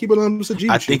soon. I'm gonna keep it on the G.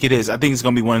 I think it is. I think it's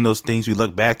gonna be one of those things we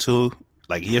look back to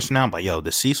like years from now. I'm like, yo,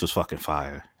 the cease was fucking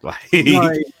fire. Like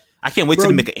I can't wait till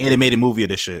they make an animated movie of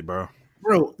this shit, bro.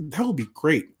 Bro, that would be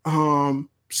great.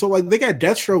 So like they got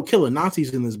Deathstroke killing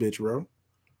Nazis in this bitch, bro.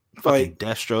 Fucking like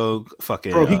Deathstroke,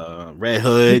 fucking Red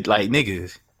Hood, like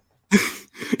niggas.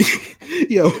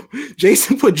 Yo,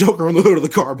 Jason put Joker on the hood of the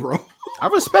car, bro. I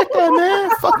respect that, man.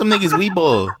 Fuck them niggas,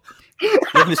 weebo. You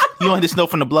don't just know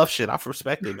from the bluff shit. I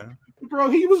respect it, man. Bro,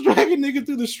 he was dragging niggas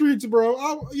through the streets, bro.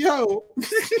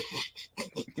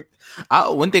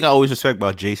 One thing I always respect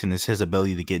about Jason is his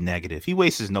ability to get negative. He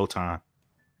wastes no time.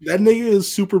 That nigga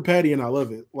is super petty, and I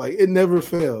love it. Like, it never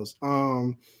fails.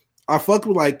 I fucked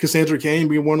with like Cassandra Cain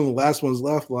being one of the last ones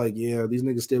left. Like, yeah, these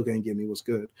niggas still can't get me. What's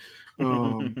good?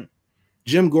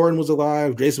 Jim Gordon was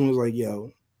alive. Jason was like,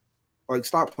 yo, like,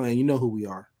 stop playing. You know who we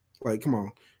are. Like, come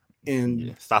on.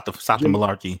 And stop the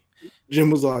malarkey. Jim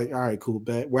was like, all right, cool,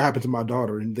 bet. What happened to my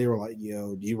daughter? And they were like,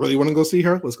 yo, do you really want to go see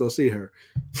her? Let's go see her.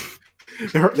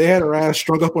 They had her ass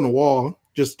strung up on the wall,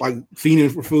 just like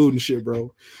fiending for food and shit,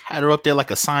 bro. Had her up there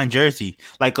like a signed jersey.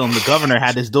 Like the governor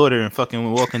had his daughter in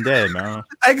fucking Walking Dead, man.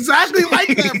 Exactly like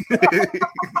that.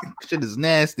 Shit is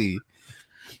nasty.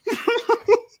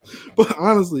 But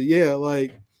honestly, yeah,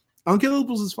 like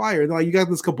Unkillables is fire. And like you got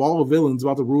this cabal of villains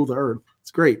about to rule the earth.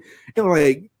 It's great. And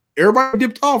like everybody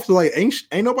dipped off, so like ain't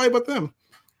nobody but them.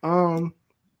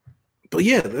 But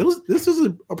yeah, this is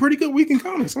a pretty good week in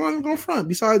comics. I'm not going to front.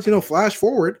 Besides, Flash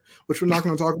Forward, which we're not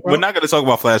going to talk about. We're not going to talk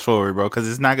about Flash Forward, bro, because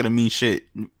it's not going to mean shit.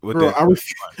 Bro,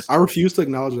 I refuse to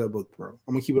acknowledge that book, bro.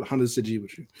 I'm going to keep it 100 to G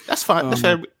with you. That's fine. That's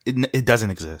fair. It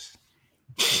doesn't exist.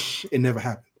 It never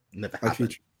happened. Never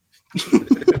happened.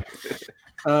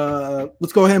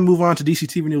 Let's go ahead and move on to DC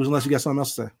TV news, unless you got something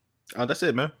else to say. Oh, that's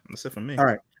it, man. That's it from me. All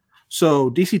right.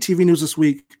 So DC TV news this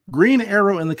week: Green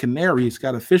Arrow and the Canaries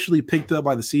got officially picked up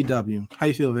by the CW. How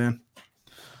you feel, Van?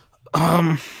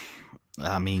 I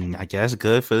mean, I guess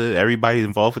good for everybody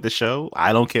involved with the show.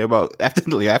 I don't care about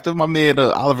after my man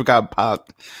Oliver got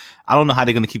popped. I don't know how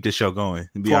they're gonna keep this show going.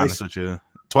 To be honest with you,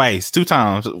 two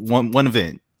times, one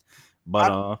event.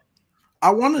 But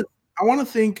I want to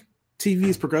think TV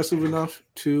is progressive enough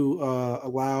to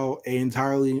allow an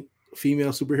entirely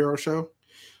female superhero show.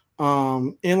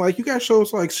 And like you got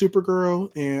shows like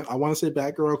Supergirl and I want to say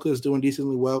Batgirl because it's doing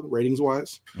decently well ratings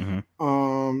wise.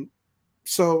 Mm-hmm.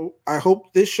 So I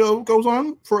hope this show goes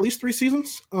on for at least 3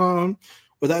 seasons.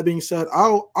 With that being said,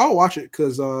 I'll watch it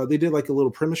because they did like a little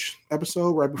premise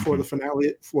episode right before the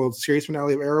finale, the series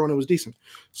finale of Arrow, and it was decent.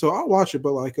 So I'll watch it.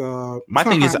 But like, my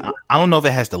thing is, I don't know if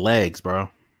it has the legs, bro.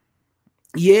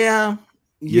 Yeah.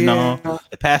 You know,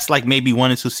 the past like maybe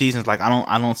 1 or 2 seasons, like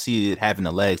I don't see it having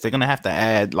the legs. They're gonna have to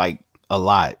add like a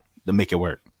lot to make it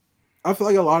work. I feel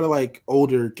like a lot of like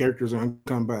older characters are gonna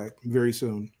come back very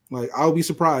soon. Like I'll be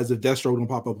surprised if Deathstroke don't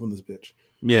pop up on this bitch.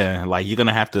 Yeah, like you're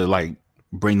gonna have to like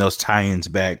bring those tie-ins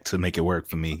back to make it work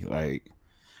for me. Like,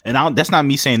 and that's not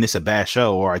me saying this is a bad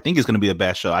show or I think it's gonna be a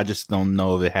bad show. I just don't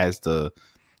know if it has the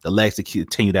legs to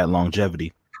continue that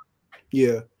longevity.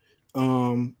 Yeah.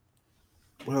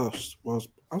 What else? Well,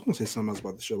 I was gonna say something else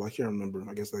about the show. I can't remember.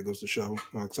 I guess that goes to show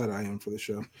how excited I am for the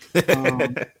show.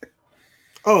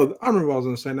 Oh, I remember what I was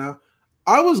gonna say now.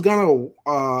 I've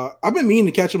been meaning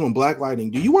to catch up on Black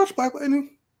Lightning. Do you watch Black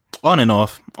Lightning? On and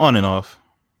off.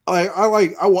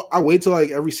 I wait till like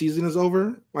every season is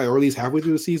over, like or at least halfway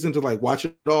through the season to like watch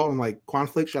it all. And like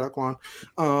Quanflix, shout out Quan.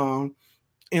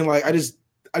 And like I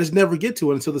just never get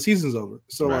to it until the season's over.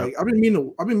 So right. Like I've been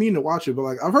meaning to watch it, but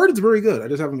like I've heard it's very good. I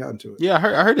just haven't gotten to it. Yeah, I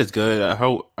heard it's good. I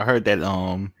heard that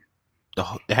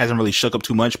it hasn't really shook up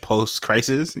too much post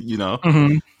crisis.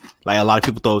 Mm-hmm. Like a lot of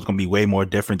people thought it was gonna be way more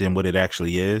different than what it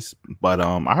actually is. But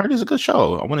I heard it's a good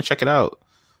show. I want to check it out.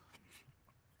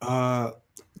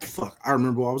 Fuck, I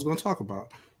remember what I was going to talk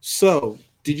about. So,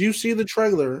 did you see the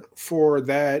trailer for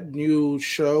that new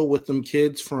show with them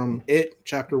kids from It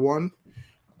Chapter 1?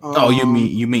 Oh, you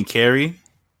mean Carrie?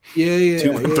 Yeah.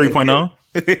 3.0?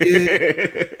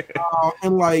 Yeah.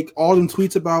 And like all them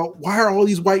tweets about why are all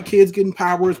these white kids getting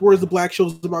powers? Where's the black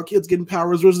shows about kids getting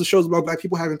powers? Where's the shows about black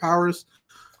people having powers?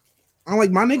 I'm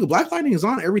like, my nigga, Black Lightning is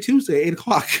on every Tuesday at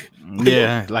 8:00.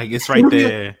 Yeah, like it's right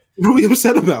there. What are we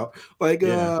upset about? Like,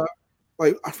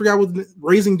 like I forgot what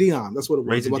Raising Dion. That's what it was.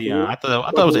 Raising Dion. I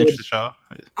thought it was an interesting show.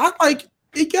 I like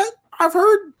it. I've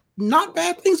heard not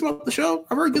bad things about the show.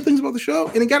 I've heard good things about the show,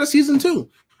 and it got a season 2.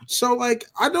 So like,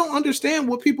 I don't understand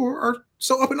what people are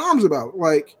so up in arms about.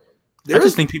 Like, I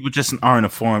just think people just aren't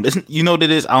informed. Isn't you know what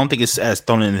it is? I don't think it's as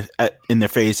thrown in their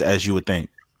face as you would think.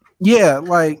 Yeah,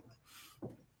 like,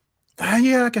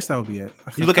 yeah, I guess that would be it.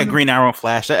 You look at Green Arrow and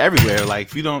Flash, they're everywhere. Like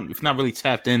if you're not really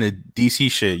tapped into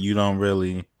DC shit, you don't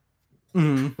really,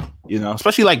 you know,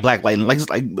 especially like Black Lightning. Like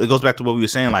it goes back to what we were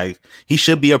saying. Like he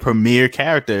should be a premier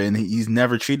character, and he's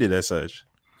never treated as such.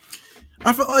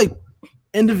 I feel like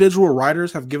individual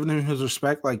writers have given him his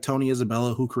respect, like Tony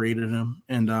Isabella, who created him,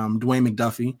 and Dwayne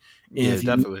McDuffie. Yeah,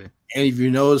 definitely. And if you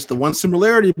notice the one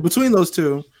similarity between those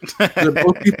two, they're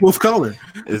both people of color.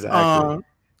 Exactly.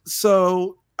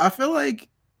 So I feel like,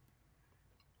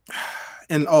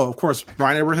 and of course,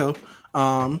 Brian Edward Hill,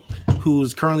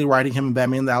 who's currently writing him in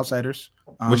Batman: The Outsiders,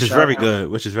 which is very good.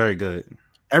 Which is very good.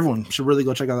 Everyone should really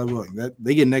go check out that book. That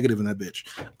they get negative in that bitch.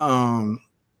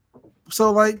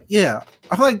 So like, yeah,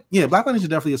 I feel like Black Lightning should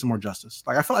definitely get some more justice.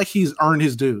 Like I feel like he's earned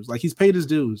his dues. Like he's paid his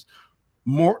dues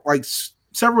more, like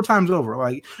several times over.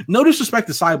 Like no disrespect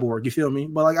to Cyborg, you feel me?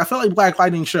 But like I feel like Black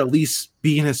Lightning should at least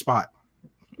be in his spot.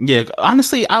 Yeah,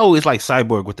 honestly, I always like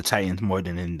Cyborg with the Titans more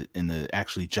than in the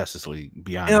actually Justice League.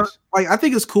 Be honest, and, like I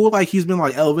think it's cool. Like he's been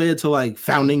like elevated to like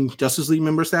founding Justice League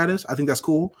member status. I think that's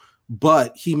cool,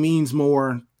 but he means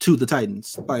more to the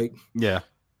Titans. Like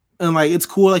and like it's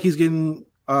cool. Like he's getting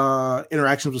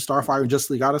interactions with Starfire and Justice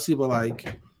League Odyssey, but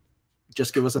like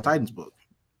just give us a Titans book.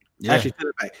 Actually,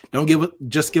 don't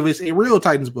just give us a real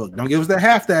Titans book. Don't give us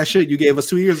that shit you gave us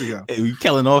 2 years ago. Hey, we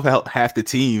killing off half the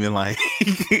team, and like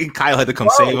Kyle had to come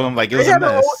save him. Like it was a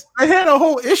mess. I had a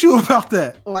whole issue about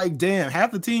that. Like, damn, half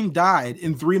the team died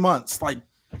in 3 months. Like,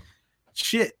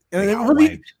 shit, and it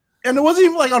wasn't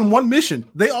even like on one mission.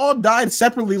 They all died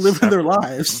separately, living their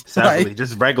lives. Separately, like,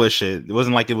 just regular shit. It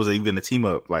wasn't like it was even a team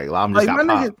up. Like I'm just got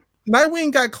popped.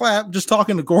 Nightwing got clapped just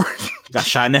talking to Gordon. Got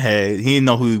shot in the head. He didn't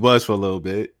know who he was for a little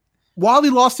bit. Wally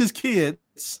lost his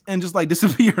kids and just like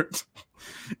disappeared.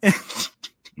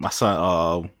 My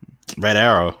son, Red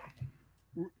Arrow,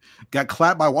 got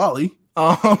clapped by Wally.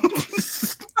 The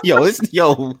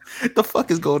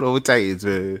fuck is going on with Titans,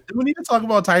 man? Do we need to talk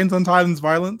about Titans on Titans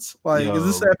violence? Like, is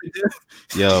this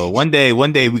epic? One day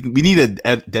we need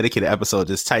a dedicated episode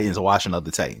just Titans watching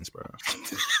other Titans, bro.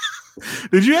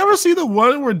 Did you ever see the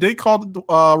one where Dick called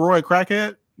Roy a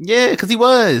crackhead? Yeah, because he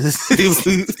was. he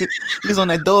was on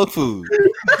that dog food.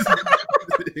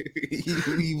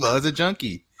 he was a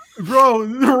junkie. Bro,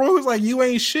 Roy was like, you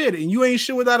ain't shit, and you ain't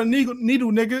shit without a needle,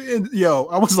 nigga. And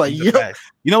I was like, yo.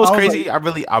 You know what's crazy?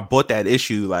 Like, I bought that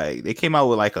issue. Like, they came out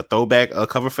with like a throwback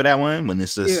cover for that one when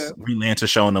it's just Green Lantern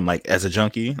showing them like as a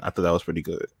junkie. I thought that was pretty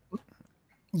good.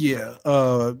 Yeah.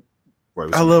 I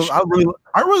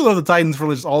really love the Titans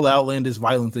for just all the outlandish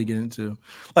violence they get into.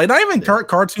 Like not even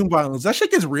cartoon violence. That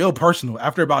shit gets real personal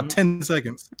after about 10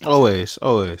 seconds. Always.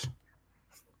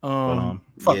 Man.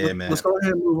 Let's go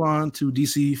ahead and move on to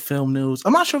DC film news.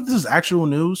 I'm not sure if this is actual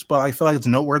news, but I feel like it's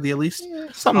noteworthy at least.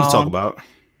 Something to talk about.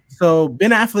 So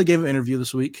Ben Affleck gave an interview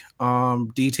this week,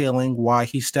 detailing why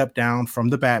he stepped down from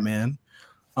the Batman,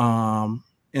 and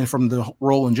from the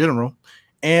role in general.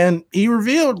 And he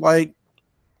revealed like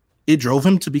it drove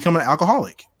him to become an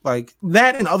alcoholic, like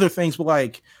that and other things. But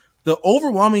like the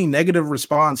overwhelming negative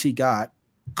response he got,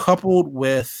 coupled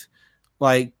with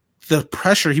like the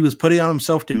pressure he was putting on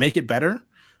himself to make it better,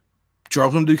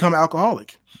 drove him to become an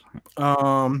alcoholic.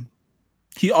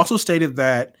 He also stated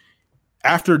that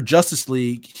after Justice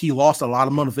League, he lost a lot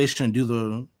of motivation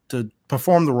to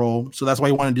perform the role. So that's why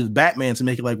he wanted to do the Batman to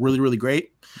make it like really, really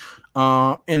great.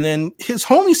 And then his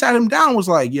homie sat him down, was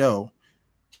like, yo,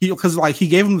 because like he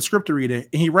gave him the script to read it,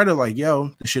 and he read it like,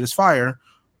 yo, this shit is fire,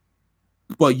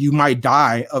 but you might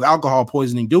die of alcohol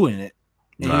poisoning doing it.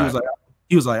 And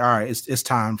he was like, all right, it's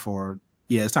time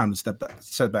to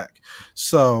step back.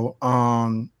 So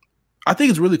I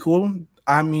think it's really cool.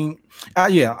 I mean, I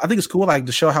think it's cool, like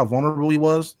to show how vulnerable he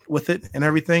was with it and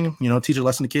everything. Teach a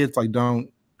lesson to kids, like don't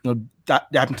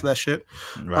dap into that shit.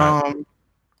 Right.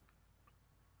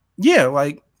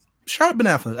 Like. Shout out Ben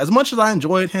Affleck. As much as I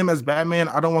enjoyed him as Batman,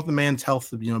 I don't want the man's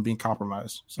health being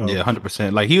compromised. So. Yeah,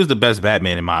 100%. Like he was the best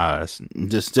Batman in my eyes.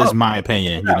 Just my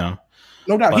opinion, No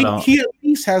doubt. But, he at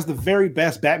least has the very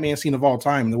best Batman scene of all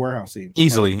time in the warehouse scene.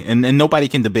 Easily, and nobody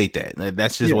can debate that.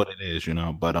 That's just what it is,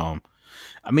 But I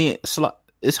mean,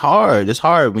 it's hard. It's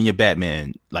hard when you're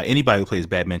Batman. Like anybody who plays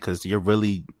Batman, because you're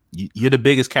the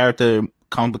biggest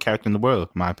comic book character in the world,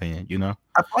 in my opinion.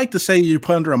 I'd like to say you're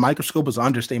put under a microscope as an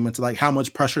understatement to like how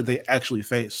much pressure they actually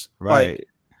face. Right.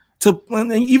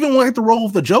 And even like the role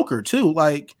of the Joker too.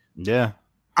 Like, yeah,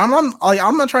 I'm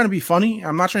not trying to be funny.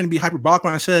 I'm not trying to be hyperbolic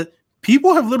when I said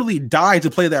people have literally died to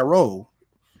play that role.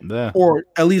 Yeah. or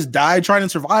at least died trying to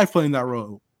survive playing that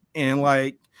role. And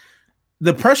like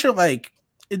the pressure, like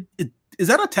is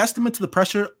that a testament to the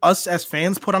pressure us as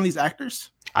fans put on these actors?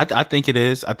 I think it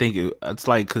is. I think it's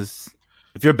like, because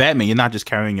if you're Batman, you're not just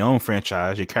carrying your own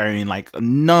franchise. You're carrying like a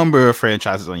number of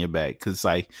franchises on your back. Because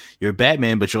like you're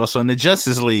Batman, but you're also in the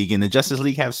Justice League, and the Justice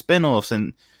League have spinoffs,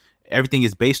 and everything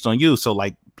is based on you. So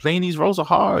like playing these roles are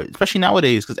hard, especially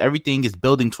nowadays, because everything is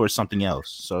building towards something else.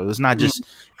 So it's not just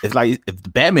it's like if the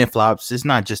Batman flops, it's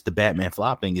not just the Batman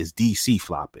flopping, it's DC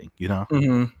flopping. You know.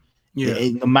 Mm-hmm.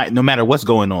 Yeah. No matter what's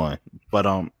going on. But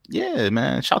yeah,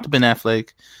 man. Shout out to Ben Affleck.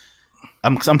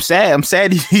 I'm sad. I'm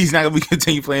sad he's not gonna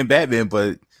continue playing Batman,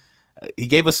 but he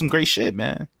gave us some great shit,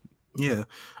 man. Yeah.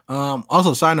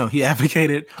 Also, side note, he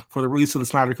advocated for the release of the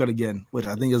Snyder Cut again, which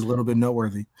I think is a little bit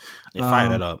noteworthy. Yeah, fire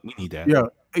that up. We need that. Yeah.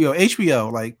 Yo,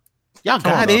 HBO, like y'all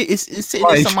got it. It's sitting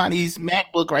in somebody's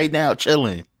MacBook right now,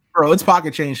 chilling. Bro, it's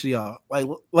pocket change to y'all. Like,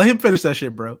 let him finish that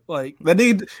shit, bro. Like, if that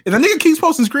nigga keeps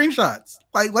posting screenshots,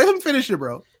 like, let him finish it,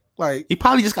 bro. Like, he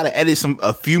probably just gotta edit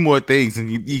a few more things, and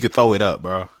you could throw it up,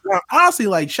 bro. Honestly,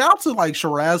 like, shout out to like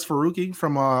Shiraz Faruqi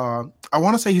from I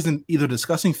want to say he's in either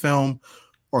Discussing Film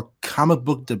or Comic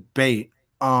Book Debate.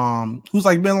 Who's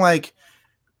like been like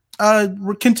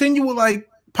continue with like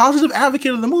positive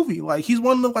advocate of the movie. Like, he's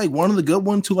one of the good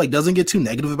ones who like doesn't get too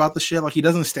negative about the shit. Like, he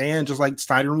doesn't stand just like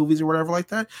Snyder movies or whatever like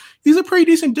that. He's a pretty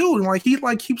decent dude, and like he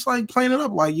like keeps like playing it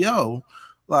up. Like, yo,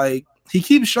 like he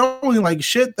keeps showing like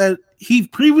shit that he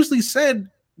previously said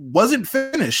wasn't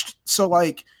finished. So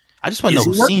like, I just want to know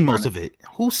who's seen most of it.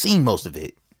 Who's seen most of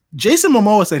it? Jason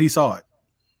Momoa said he saw it.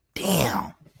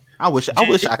 Damn. I wish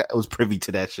I was privy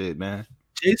to that shit, man.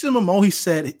 Jason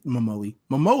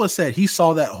Momoa said he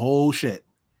saw that whole shit.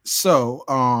 So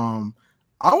I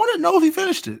want to know if he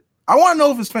finished it. I want to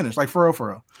know if it's finished, like for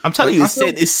real. I'm telling you,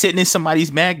 it's sitting in somebody's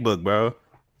MacBook, bro.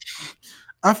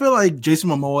 I feel like Jason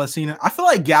Momoa has seen it. I feel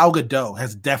like Gal Gadot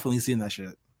has definitely seen that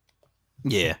shit.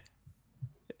 Yeah.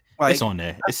 Like, it's on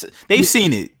there. They've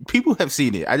seen it. People have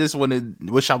seen it. I just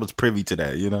wish I was privy to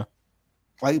that, you know?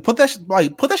 Like put that shit on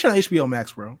HBO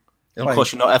Max, bro. And of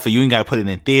course, effort. You ain't gotta put it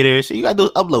in theaters. So you gotta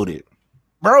upload it.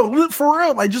 Bro, for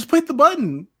real. Like, just click the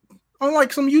button on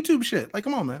like some YouTube shit. Like,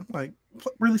 come on, man. Like,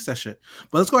 release that shit.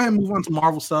 But let's go ahead and move on to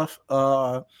Marvel stuff.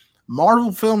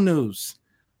 Marvel film news.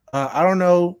 I don't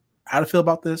know how to feel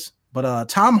about this, but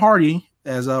Tom Hardy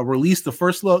has released the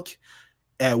first look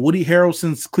at Woody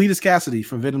Harrelson's Cletus Cassidy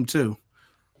for Venom 2.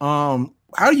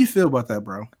 How do you feel about that,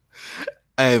 bro?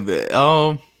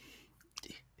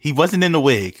 He wasn't in the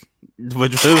wig,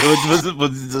 which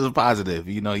was positive.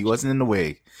 You know, he wasn't in the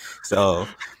wig, so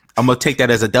I'm gonna take that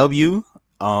as a W.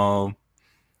 I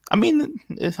mean,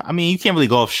 you can't really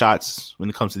go off shots when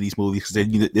it comes to these movies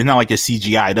because they're not like they're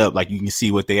CGI'd up, like you can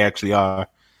see what they actually are.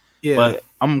 Yeah, but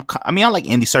I like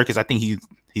Andy Serkis. I think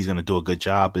he's gonna do a good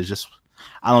job. It's just,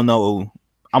 I don't know.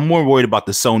 I'm more worried about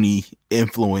the Sony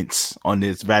influence on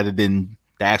this rather than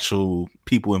the actual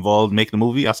people involved making the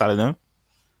movie outside of them.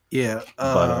 Yeah,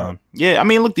 but yeah, I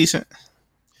mean, it looked decent.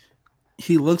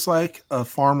 He looks like a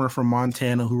farmer from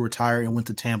Montana who retired and went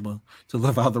to Tampa to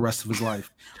live out the rest of his life.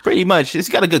 Pretty much. He's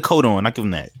got a good coat on. I give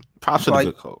him that. Props for the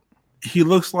good coat. He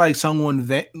looks like someone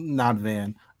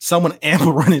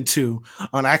Amber run into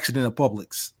on accident at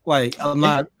Publix. Like, I'm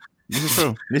not. This is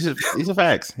true. These are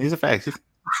facts. These are facts.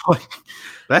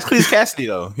 That's Cletus Cassidy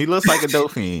though. He looks like a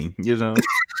dope fiend, you know.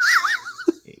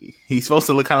 He's supposed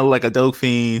to look kind of like a dope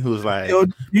fiend who's like. Yo,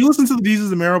 you listen to the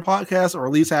Jesus America podcast, or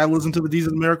at least have listened to the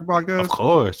Jesus America podcast? Of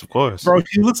course. Bro,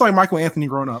 he looks like Michael Anthony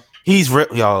grown up. He's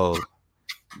yo.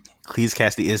 Cletus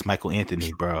Cassidy is Michael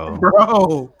Anthony, bro.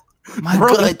 Bro, my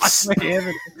guts.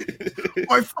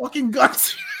 My fucking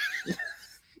guts.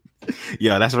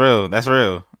 Yeah, that's real, man.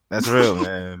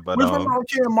 But where's my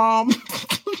care, Mom?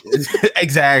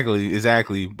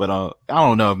 exactly. But I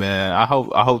don't know, man. I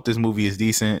hope this movie is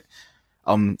decent.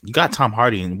 You got Tom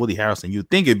Hardy and Woody Harrelson. You'd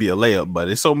think it'd be a layup, but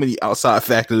there's so many outside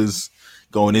factors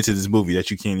going into this movie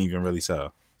that you can't even really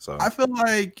tell. So I feel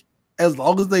like as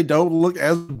long as they don't look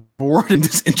as bored and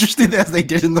disinterested as they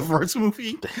did in the first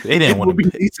movie, they didn't want to be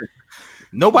decent.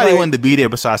 Nobody wanted to be there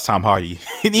besides Tom Hardy,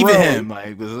 and even him.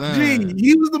 Like,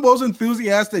 he was the most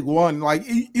enthusiastic one. Like,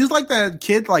 he was like that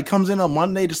kid. Like, comes in on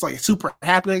Monday, just like super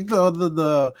happy. Like,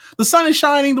 the sun is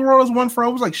shining, the world is one for. I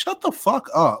was like, shut the fuck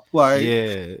up. Like,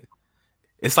 yeah,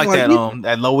 it's like that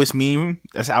that Lois meme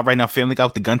that's out right now. Family Guy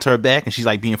with the gun to her back, and she's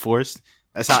like being forced.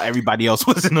 That's how everybody else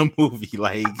was in the movie.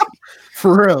 Like,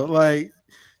 for real. Like,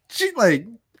 she like.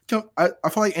 I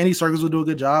feel like Andy Serkis would do a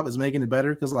good job as making it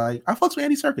better because, like, I fucks with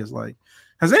Andy Serkis. Like,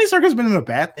 has Andy Serkis been in a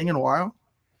bad thing in a while?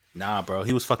 Nah, bro,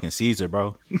 he was fucking Caesar,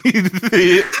 bro.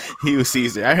 He was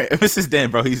Caesar. Ever since then,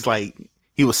 bro, he's like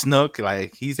he was Snook.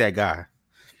 Like he's that guy.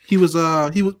 He was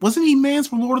wasn't he Mans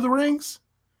from Lord of the Rings?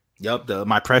 Yup,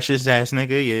 my precious ass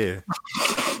nigga. Yeah.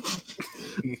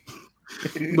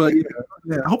 But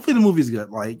yeah, hopefully the movie's good.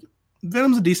 Like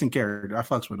Venom's a decent character. I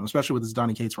fucks with him, especially with this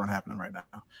Donny Cates run happening right now.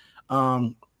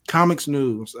 Comics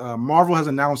news: Marvel has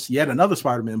announced yet another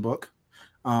Spider-Man book.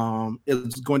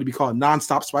 It's going to be called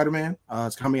Nonstop Spider-Man.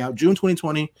 It's coming out June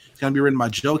 2020. It's going to be written by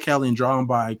Joe Kelly and drawn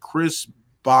by Chris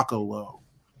Bachalo,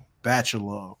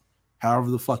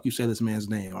 however the fuck you say this man's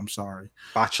name. I'm sorry,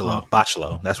 Bachalo.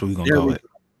 That's what we're gonna go with.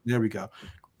 There we go.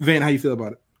 Vane, how you feel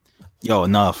about it? Yo,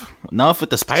 enough with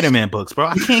the Spider-Man books, bro.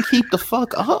 I can't keep the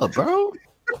fuck up, bro.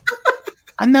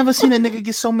 I never seen a nigga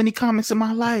get so many comics in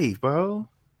my life, bro.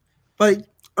 Like,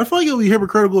 I feel like it'll be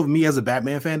hypocritical of me as a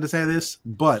Batman fan to say this,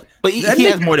 but he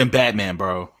has more than Batman,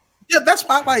 bro. Yeah, that's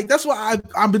why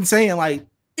I've been saying, like,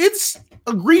 it's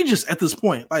egregious at this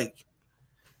point. Like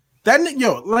that,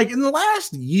 like in the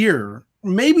last year,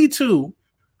 maybe two,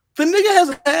 the nigga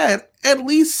has had at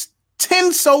least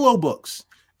 10 solo books.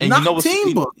 And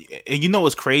you know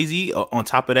what's crazy? On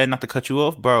top of that, not to cut you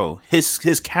off, bro,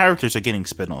 his characters are getting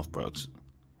spin-off, bro.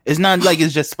 It's not like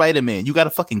it's just Spider-Man. You got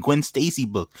a fucking Gwen Stacy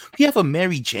book. We have a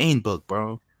Mary Jane book,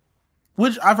 bro.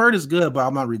 Which I've heard is good, but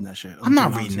I'm not reading that shit. I'm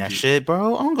not reading that shit,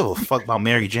 bro. I don't give a fuck about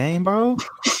Mary Jane, bro.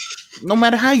 No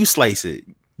matter how you slice it.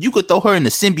 You could throw her in the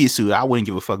symbiote suit. I wouldn't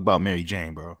give a fuck about Mary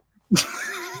Jane, bro.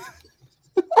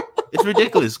 It's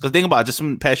ridiculous. Because think about it, just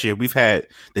from the past year, we've had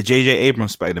the J.J.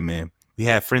 Abrams Spider-Man. We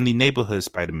have Friendly Neighborhood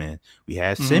Spider-Man. We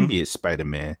have Symbiote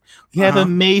Spider-Man. We have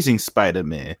Amazing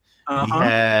Spider-Man. We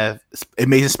have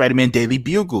Amazing Spider-Man Daily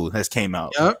Bugle has came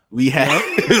out. Yep. We have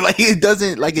like it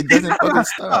doesn't fucking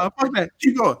stop. Fuck that.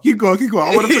 Keep going.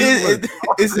 I want to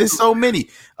it's so many.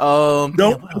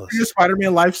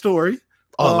 Spider-Man Life Story.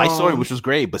 Life Story, which was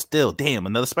great, but still, damn,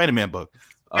 another Spider-Man book.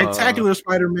 Spectacular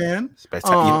Spider-Man.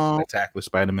 Spectacular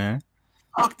Spider-Man.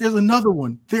 Fuck, there's another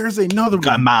one.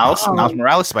 Got Miles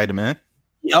Morales Spider-Man.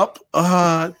 Yep.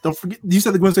 Don't forget. You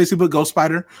said the Gwen Stacy book, Ghost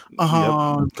Spider.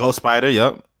 Ghost Spider.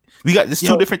 Yep. We got this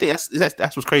two different things.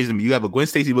 That's what's crazy to me. You have a Gwen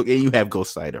Stacy book and you have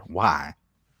Ghost Spider. Why?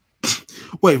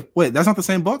 Wait. That's not the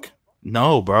same book.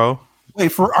 No, bro.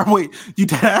 Wait. You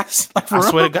dead ass? Like, I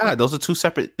swear to God, those are two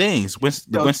separate things.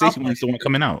 The Gwen Stacy one is the one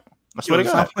coming out. I swear to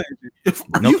God.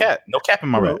 No cap in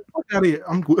my rep. Fuck out of here.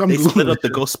 They split up the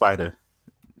Ghost Spider.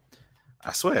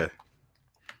 I swear.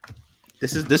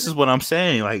 This is what I'm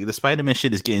saying. Like the Spider-Man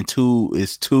shit is getting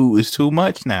too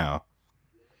much now.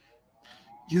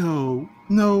 Yo,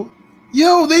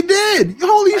 they did.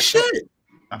 Holy shit.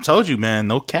 I told you, man,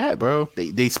 no cap, bro.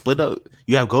 They split up.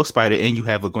 You have Ghost Spider and you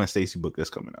have a Gwen Stacy book that's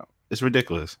coming out. It's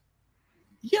ridiculous.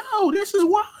 Yo, this is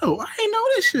wild. I ain't know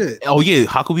this shit. Oh yeah,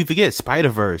 how could we forget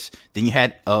Spider-Verse? Then you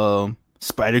had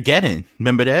Spider-Geddon.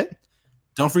 Remember that?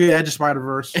 Don't forget Edge of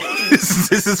Spider-Verse.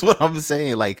 This is what I'm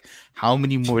saying. Like, how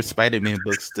many more Spider-Man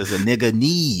books does a nigga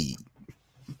need?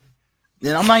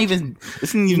 And I'm not even.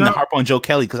 This isn't even to harp on Joe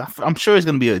Kelly because I'm sure it's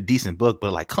gonna be a decent book.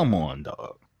 But like, come on,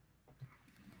 dog.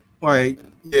 Like,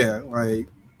 yeah, like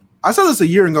I said this a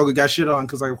year ago. Got shit on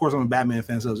because, like, of course, I'm a Batman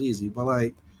fan, so it's easy. But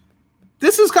like,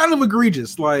 this is kind of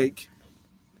egregious. Like,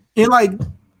 and like,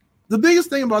 the biggest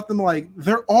thing about them, like,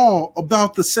 they're all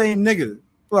about the same nigga.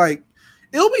 Like,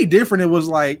 it'll be different. It was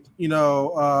like,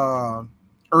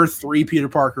 Earth 3 Peter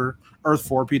Parker, Earth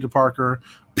 4 Peter Parker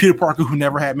who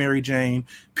never had Mary Jane,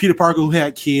 Peter Parker who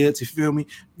had kids. You feel me?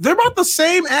 They're about the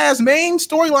same as main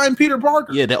storyline Peter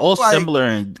Parker. Yeah, they're all similar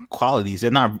in qualities. They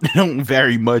don't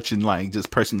vary much in like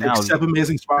just personality. Except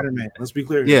Amazing Spider-Man. Let's be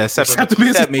clear. Yeah, except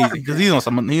Amazing because he on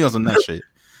some that shit.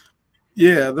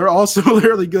 Yeah, they're all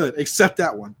similarly good except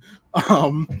that one.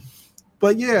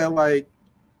 But yeah, like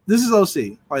this is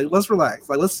OC. Like, let's relax.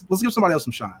 Like, let's give somebody else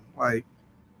some shine. Like,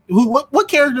 what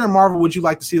character in Marvel would you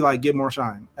like to see like get more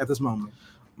shine at this moment?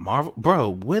 Marvel, bro,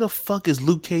 where the fuck is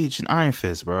Luke Cage and Iron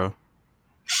Fist, bro?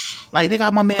 Like, they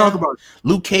got my man. Talk about it.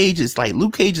 Luke Cage is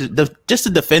just the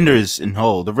defenders in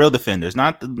whole, the real defenders,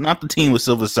 not the team with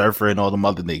Silver Surfer and all them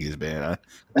other niggas, man.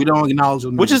 We don't acknowledge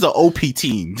them. Which is the OP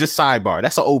team? Just sidebar.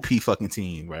 That's an OP fucking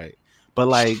team, right? But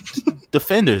like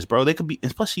defenders, bro, they could be,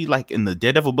 especially like in the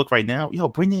Daredevil book right now. Yo,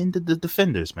 bring in the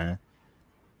defenders, man.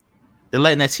 They're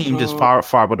letting that team just far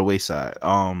by the wayside.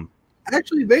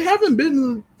 Actually, they haven't been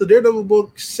in the Daredevil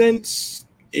book since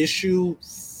issue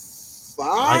 5.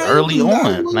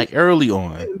 Like early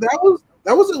on.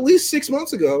 That was at least 6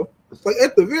 months ago. Like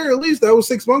at the very least, that was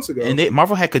 6 months ago. And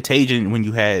Marvel had Contagion when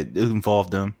it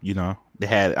involved them. They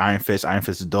had Iron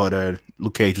Fist's daughter.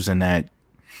 Luke Cage was in that.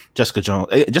 Jessica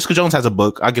Jones has a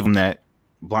book. I'll give him that.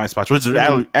 Blind Spots, which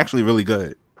is actually really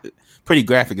good. Pretty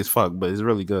graphic as fuck, but it's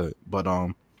really good. But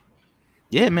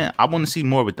yeah, man, I want to see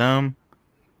more with them.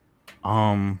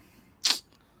 I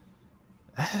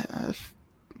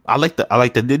like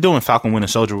the they're doing Falcon Winter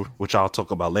Soldier, which I'll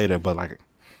talk about later. But like,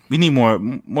 we need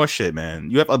more shit, man.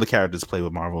 You have other characters to play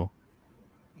with Marvel.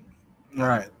 All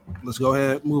right, let's go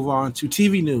ahead move on to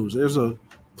TV news. There's a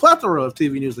plethora of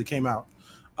TV news that came out.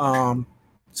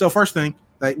 So first thing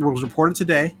that was reported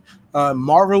today,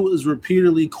 Marvel is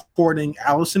repeatedly courting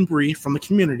Allison Brie from the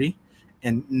Community,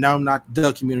 and no, not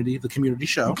the Community, the Community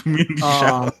show. Community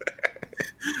show.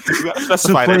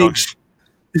 Specify that.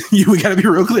 We got to be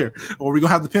real clear, or we're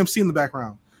gonna have the Pimp C in the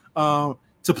background.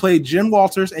 To play Jen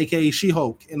Walters, aka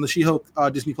She-Hulk, in the She-Hulk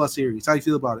Disney Plus series. How do you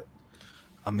feel about it?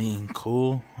 I mean,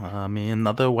 cool. I mean,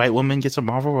 another white woman gets a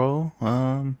Marvel role.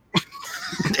 I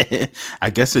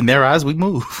guess in their eyes, we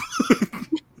move.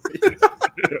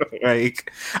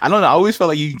 Like, I don't know. I always felt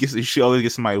like she always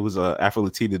gets somebody who's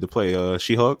Afro-Latina to play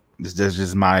She-Hulk. That's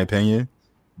just my opinion.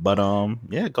 But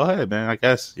yeah, go ahead, man. I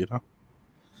guess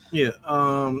Yeah.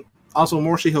 Also,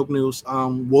 more She-Hulk news.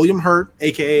 William Hurt,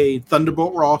 aka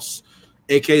Thunderbolt Ross,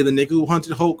 aka the nigga who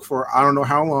hunted Hulk for I don't know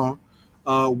how long,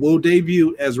 will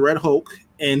debut as Red Hulk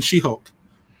and She-Hulk.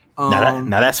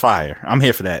 Now that's fire. I'm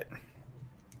here for that.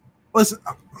 Listen,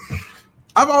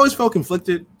 I've always felt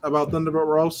conflicted about Thunderbolt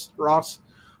Ross.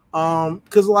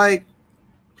 Because like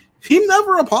he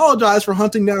never apologized for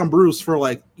hunting down Bruce for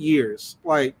like years.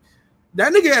 Like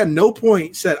that nigga at no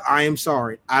point said, "I am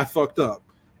sorry, I fucked up."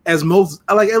 As most,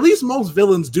 like at least most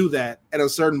villains do that at a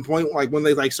certain point, like when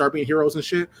they like start being heroes and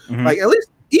shit. Mm-hmm. Like at least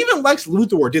even Lex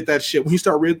Luthor did that shit when he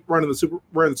started wearing the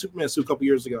Superman suit a couple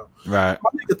years ago. Right.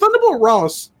 Like, Thunderbolt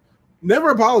Ross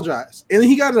never apologized, and then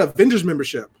he got an Avengers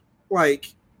membership.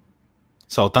 Like,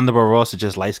 so Thunderbolt Ross is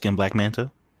just light skinned Black Manta.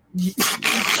 Is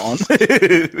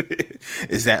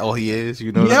that all he is?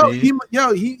 You know what I mean?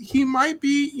 He might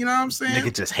be. You know what I'm saying?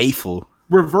 Nigga just hateful.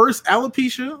 Reverse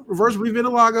alopecia, reverse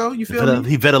revitiligo. You feel me?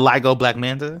 He vitiligo Black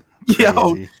Manta.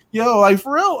 Yo, like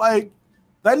for real, like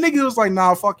that nigga was like,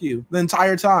 "Nah, fuck you," the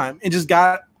entire time, and just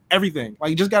got everything. Like,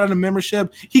 he just got in a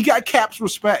membership. He got Cap's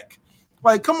respect.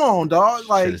 Like, come on, dog.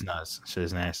 Like, shit is nuts. Shit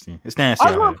is nasty. It's nasty.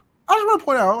 I just want to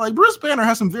point out, like, Bruce Banner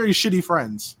has some very shitty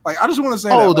friends. Like, I just want to say,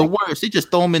 the worst. They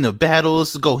just throw him into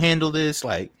battles to go handle this.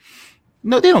 Like,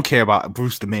 no, they don't care about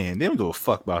Bruce the Man. They don't give a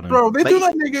fuck about him. Bro, they threw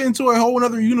that nigga into a whole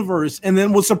other universe and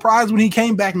then was surprised when he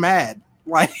came back mad.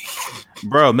 Like,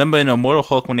 bro, remember in Immortal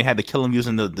Hulk when they had to kill him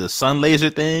using the sun laser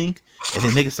thing? And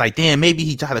then niggas like, damn, maybe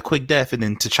he died a quick death. And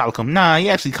then T'Challa come, nah, he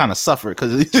actually kind of suffered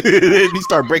because he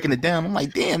started breaking it down. I'm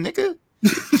like, damn, nigga.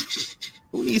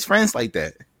 Who needs friends like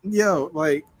that? Yo,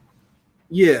 like,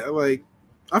 yeah, like,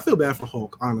 I feel bad for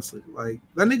Hulk, honestly. Like,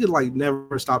 that nigga, like,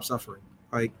 never stopped suffering.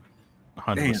 Like,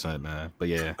 100%, man. But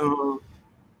yeah.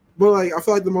 But like, I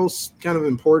feel like the most kind of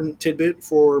important tidbit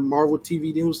for Marvel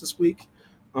TV news this week.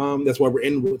 That's why we're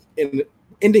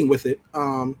ending with it.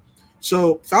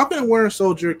 So Falcon and Winter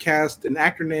Soldier cast an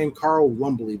actor named Carl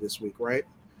Lumbly this week, right?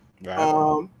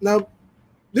 Right. Now,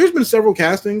 there's been several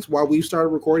castings while we started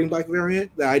recording Black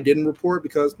Variant that I didn't report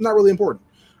because not really important.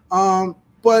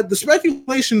 But the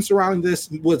speculation surrounding this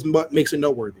was what makes it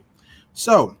noteworthy.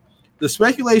 So the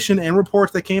speculation and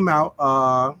reports that came out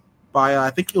by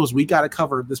I think it was We Got It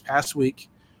Covered this past week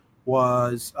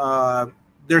was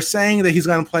they're saying that he's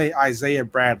going to play Isaiah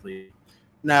Bradley.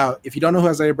 Now, if you don't know who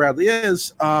Isaiah Bradley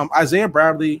is, Isaiah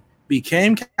Bradley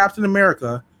became Captain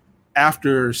America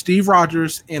after Steve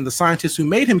Rogers and the scientists who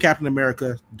made him Captain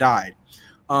America died.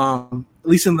 At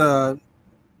least in the,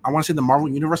 I want to say the Marvel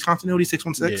Universe continuity,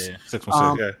 616. Yeah,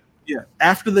 616, yeah.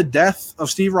 After the death of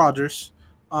Steve Rogers,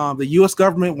 the U.S.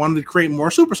 government wanted to create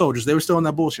more super soldiers. They were still in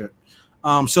that bullshit.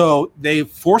 So they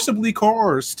forcibly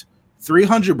coerced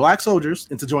 300 black soldiers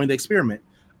into joining the experiment.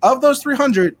 Of those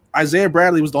 300, Isaiah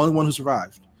Bradley was the only one who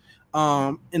survived.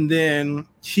 And then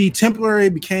he temporarily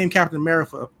became Captain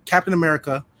America.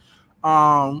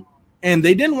 And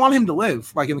they didn't want him to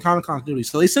live, like in the comic continuity.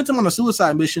 So they sent him on a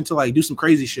suicide mission to like do some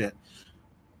crazy shit.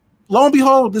 Lo and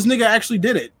behold, this nigga actually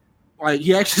did it. Like,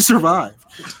 he actually survived.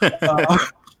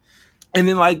 And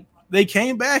then like they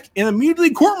came back and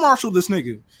immediately court-martialed this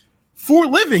nigga for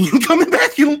living and coming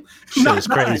back and not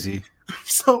crazy.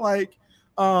 So like,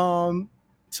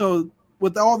 so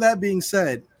with all that being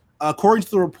said, according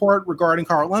to the report regarding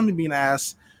Carl Lumbly being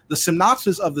asked, the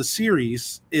synopsis of the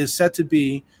series is set to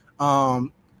be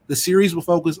the series will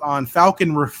focus on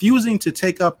Falcon refusing to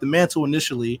take up the mantle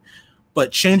initially,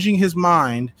 but changing his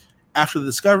mind after the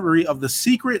discovery of the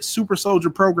secret super soldier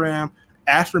program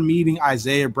after meeting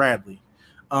Isaiah Bradley.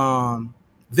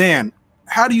 Then,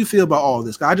 how do you feel about all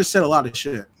this? I just said a lot of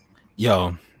shit.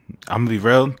 Yo, I'm gonna be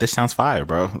real. This sounds fire,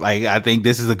 bro. Like, I think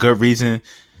this is a good reason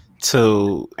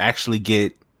to actually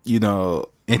get,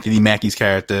 Anthony Mackie's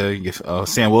character,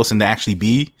 Sam Wilson, to actually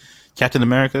be Captain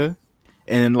America.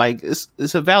 And like,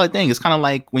 it's a valid thing. It's kind of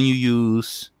like when you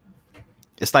use,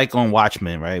 it's like on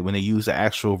Watchmen, right? When they use the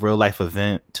actual real life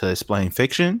event to explain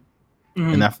fiction.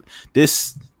 Mm-hmm. And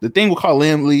the thing with Carl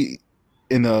Lamley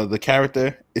in the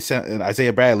character, it's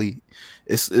Isaiah Bradley.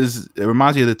 It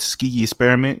reminds me of the Tuskegee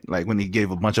experiment, like when they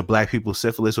gave a bunch of black people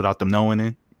syphilis without them knowing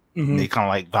it. Mm-hmm. They kind of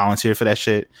like volunteer for that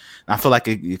shit. And I feel like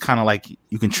it kind of like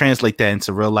you can translate that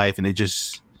into real life, and it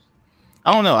just,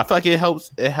 I don't know. I feel like it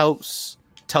helps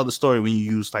tell the story when you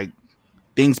use like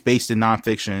things based in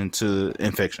nonfiction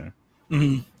in fiction.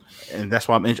 Mm-hmm. And that's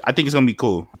why I think it's gonna be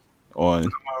cool. I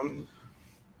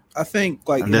think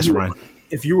like if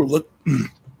you were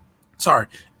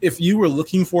if you were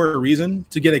looking for a reason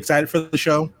to get excited for the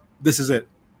show, this is it.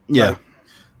 Yeah. Like,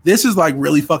 this is like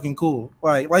really fucking cool.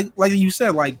 Like you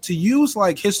said, like to use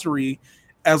like history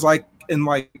as like in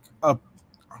like what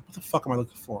the fuck am I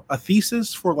looking for? A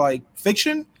thesis for like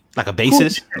fiction? Like a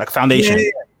basis, cool. Like a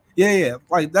foundation. Yeah.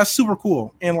 Like that's super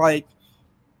cool. And like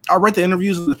I read the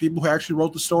interviews of the people who actually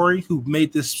wrote the story, who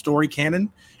made this story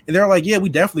canon, and they're like, yeah, we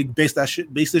definitely based this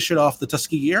shit off the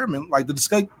Tuskegee Airmen, like the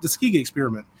Tuskegee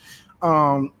experiment.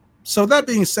 So that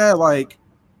being said, like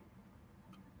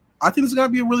I think it's gonna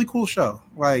be a really cool show.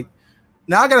 Like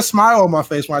now I got a smile on my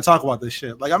face when I talk about this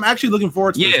shit. Like I'm actually looking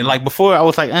forward to this. Yeah, like before I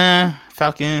was like,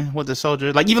 Falcon Winter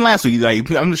Soldier. Like even last week,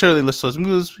 like I'm sure they listened.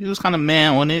 He was kind of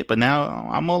man on it, but now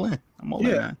I'm all in. I'm all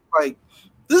in. Man. Like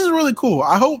this is really cool.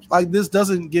 I hope like this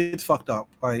doesn't get fucked up.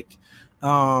 Like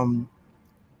I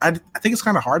think it's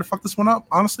kind of hard to fuck this one up,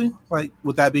 honestly. Like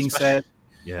with that being said,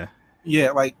 yeah,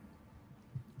 like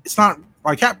it's not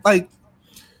like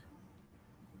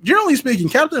generally speaking,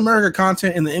 Captain America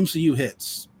content in the MCU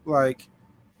hits. Like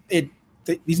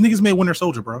these niggas made Winter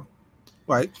Soldier, bro.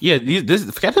 Like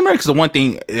this Captain America is the one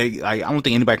thing. Like I don't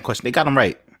think anybody can question. They got him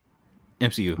right.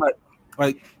 MCU.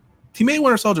 Like he made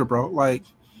Winter Soldier, bro. Like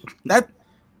that.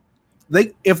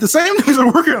 If the same niggas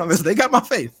are working on this, they got my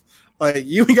faith. Like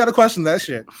you ain't got to question that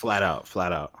shit. Flat out.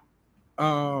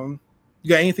 You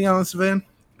got anything else, Van?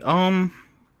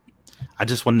 I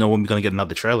just want to know when we're gonna get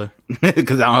another trailer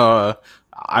because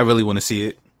I really want to see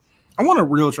it. I want a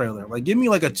real trailer. Like, give me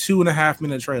like a 2.5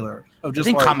 minute trailer of just.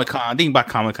 I think Comic-Con. I think by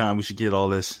Comic-Con we should get all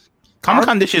this.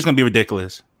 Comic-Con this year is gonna be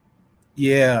ridiculous.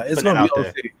 Yeah, it's gonna be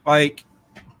OC. Like,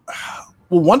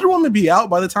 will Wonder Woman be out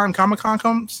by the time Comic-Con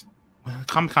comes?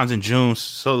 Comic-Con's in June,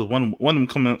 so one of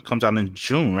them comes out in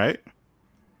June, right?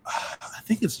 I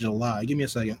think it's July. Give me a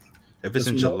second. If it's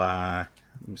in July,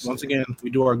 once again, we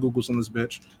do our Googles on this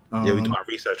bitch. Yeah, we do our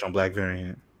research on Black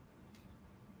Variant.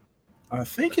 I'm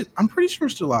pretty sure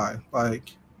it's July.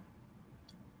 Like,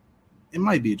 it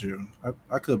might be June.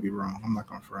 I could be wrong. I'm not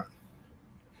gonna front.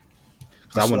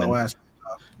 I want to ask.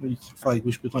 I feel like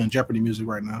we should be playing Jeopardy music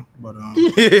right now, but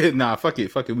nah, fuck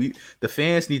it. The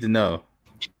fans need to know.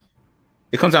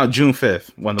 It comes out June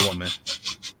 5th. Wonder Woman.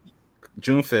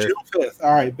 June 5th.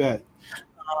 All right, bet.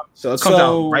 So it comes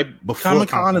out right before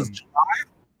Comic-Con is July.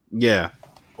 Yeah.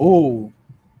 Oh,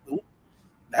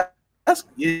 that's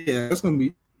gonna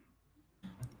be.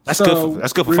 That's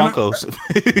good for Funkos.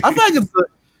 I feel like it's.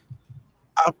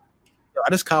 I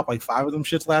just copped like 5 of them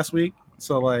shits last week,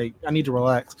 so like I need to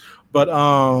relax. But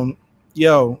that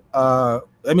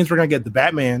means we're gonna get the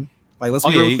Batman. Like let's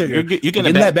you're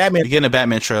getting that Batman. You're getting a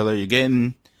Batman trailer. You're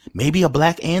getting maybe a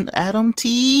Black Adam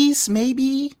tease.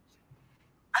 Maybe.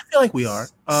 I feel like we are.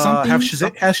 Has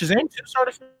Shazam 2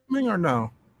 started filming or no?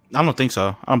 I don't think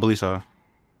so. I don't believe so.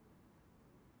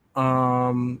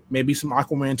 Maybe some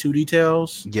Aquaman 2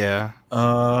 details. Yeah.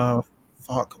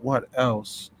 Fuck. What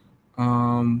else?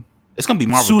 It's gonna be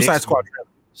Marvel. Suicide Squad trailer.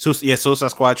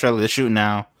 Suicide Squad trailer. They're shooting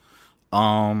now.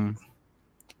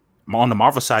 On the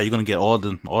Marvel side, you're gonna get all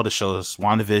the shows: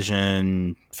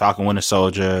 WandaVision, Falcon Winter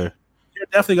Soldier. You're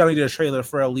definitely gonna get a trailer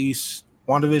for at least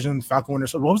WandaVision, Falcon Winter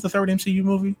Soldier. What was the third MCU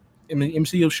movie? I mean,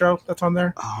 MCU show that's on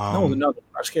there? No, another.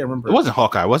 I just can't remember. It wasn't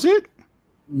Hawkeye, was it?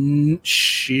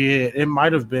 Shit, it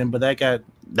might have been, but that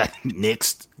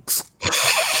nixed.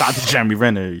 Shout to Jeremy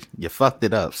Renner. You fucked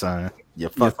it up, son. You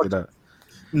fucked it up.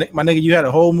 My nigga, you had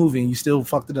a whole movie and you still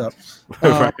fucked it up.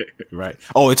 Right.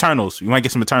 Oh, Eternals. You might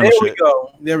get some Eternals.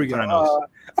 There we go.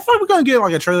 I thought we were gonna get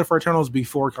like a trailer for Eternals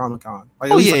before Comic-Con.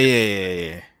 Like,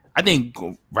 yeah. I think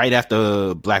right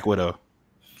after Black Widow.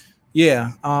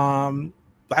 Yeah.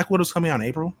 Black Widow's coming out in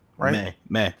April, right?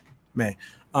 May.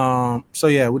 So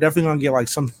yeah, we're definitely gonna get like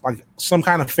some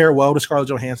kind of farewell to Scarlett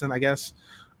Johansson, I guess.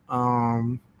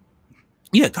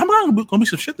 Yeah, come on, gonna be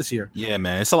some shit this year. Yeah,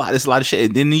 man, it's a lot. It's a lot of shit.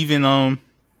 It didn't even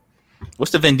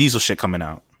what's the Vin Diesel shit coming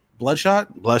out? Bloodshot.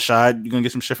 You're gonna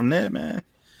get some shit from there, man.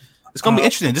 It's gonna be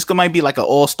interesting. This might be like an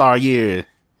all-star year.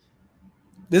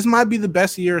 This might be the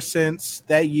best year since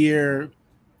that year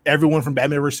everyone from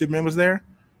Batman vs Superman was there.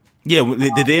 Yeah,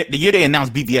 the year they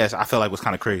announced BVS, I felt like was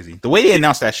kind of crazy. The way they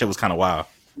announced that shit was kind of wild.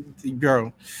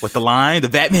 Bro, with the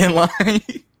Batman line.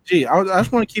 Gee, I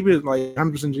just want to keep it like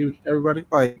 100% G, everybody.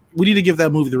 Like, we need to give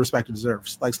that movie the respect it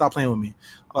deserves. Like, stop playing with me.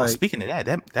 Like, speaking of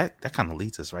that kind of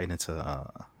leads us right into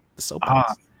the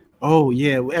soapbox. Oh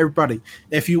yeah, everybody.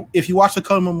 If you watch the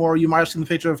Cohen Memorial, you might have seen the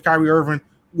picture of Kyrie Irving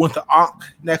with the Ankh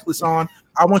necklace on.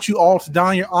 I want you all to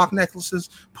don your Ankh necklaces,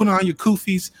 put on your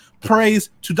kufis, praise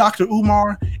to Dr.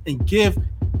 Umar, and give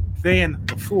Van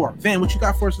the floor. Van, what you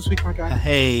got for us this week, my guy?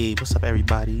 Hey, what's up,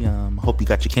 everybody? Hope you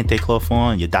got your Kente cloth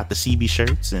on, your Dr. CB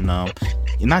shirts, and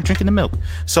you're not drinking the milk.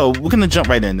 So we're gonna jump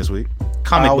right in this week.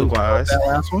 Comic book wise, that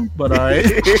last one, but all right.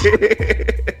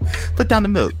 Put down the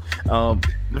milk.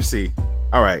 Let's see.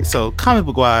 All right, so comic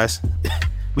book wise,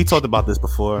 we talked about this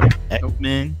before.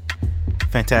 X-Men,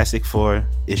 Fantastic Four,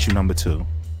 issue number 2.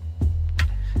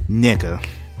 Nigga,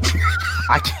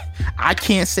 I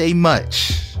can't say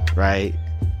much, right?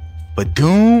 But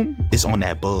Doom is on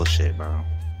that bullshit, bro.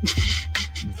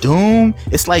 Doom,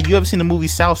 it's like, you ever seen the movie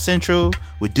South Central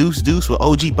with Deuce with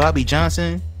OG Bobby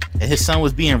Johnson, and his son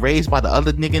was being raised by the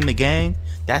other nigga in the gang?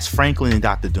 That's Franklin and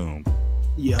Dr. Doom.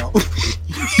 Yo.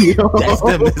 That's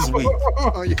them this week.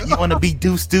 You want to be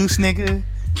Deuce, nigga?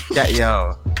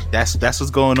 That's what's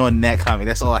going on in that comic.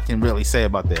 That's all I can really say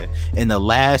about that. In the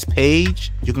last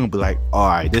page, you're gonna be like, all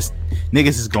right, this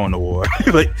niggas is going to war.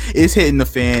 Like, it's hitting the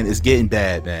fan. It's getting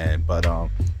bad, man. But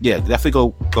yeah, definitely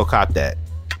go cop that.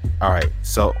 All right,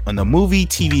 so on the movie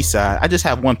TV side, I just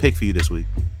have one pick for you this week.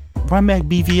 Run back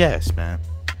BVS, man.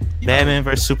 Batman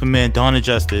vs Superman: Dawn of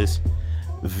Justice.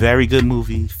 Very good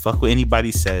movie. Fuck what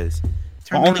anybody says.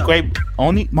 My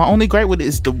only gripe with it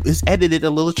is edited a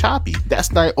little choppy.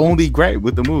 That's my only gripe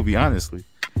with the movie, honestly.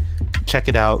 Check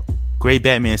it out. Great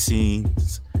Batman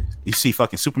scenes. You see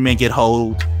fucking Superman get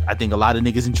hold. I think a lot of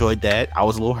niggas enjoyed that. I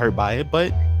was a little hurt by it,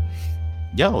 but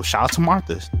yo, shout out to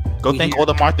Marthas. Go thank all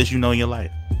the Marthas you know in your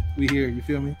life. We here, you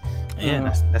feel me?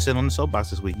 Yeah, that's it on the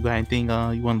soapbox this week. You got anything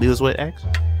you want to leave us with, X?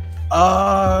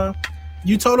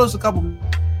 You told us a couple.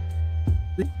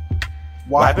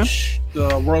 Watch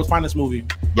the world's finest movie,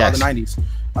 the 90s.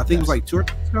 I think it was like 2 years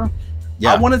ago.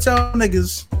 Yeah. I want to tell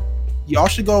niggas, y'all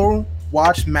should go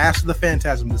watch Master of the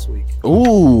Phantasm this week.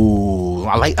 Ooh,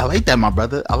 I like that, my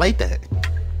brother. I like that.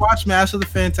 Watch Master of the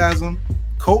Phantasm,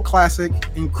 cult classic,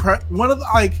 one of the,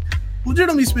 like,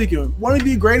 legitimately speaking, one of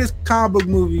the greatest comic book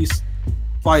movies,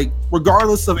 like,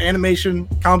 regardless of animation,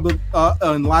 comic book,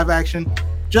 and live action,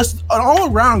 just an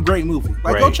all around great movie.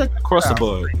 Like, go check it out.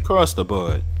 Across the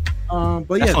board.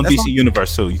 But that's on DC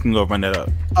Universe too. You can go run that up.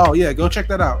 Oh yeah, go check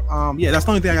that out. Yeah, that's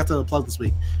the only thing I got to plug this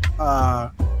week.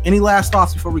 Any last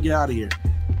thoughts before we get out of here?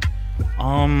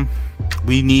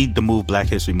 We need to move Black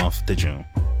History Month to June.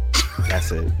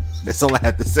 That's it. That's all I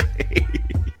have to say.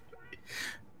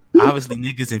 Obviously,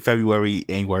 niggas in February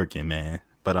ain't working, man.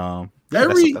 But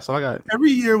that's all I got.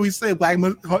 Every year we say Black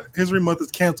History Month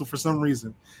is canceled for some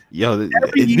reason. Yo,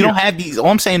 we don't have these. All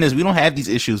I'm saying is we don't have these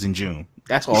issues in June.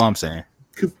 That's all I'm saying.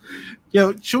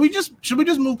 Yo, should we just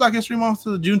move Black History Month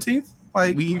to the Juneteenth?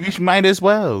 Like, we might as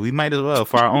well. We might as well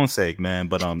for our own sake, man.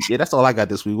 But yeah, that's all I got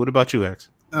this week. What about you, X?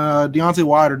 Deontay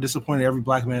Wilder disappointed every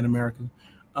black man in America.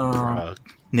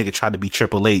 Nigga tried to be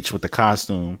Triple H with the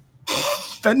costume.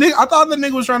 That nigga, I thought the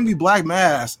nigga was trying to be Black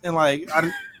Mass, and like,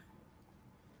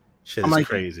 shit is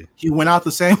crazy. He went out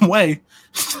the same way.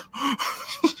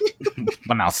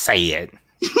 But I'll say it.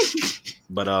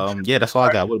 But yeah, that's all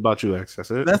I got. What about you, X?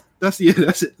 That's it. That's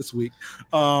it this week.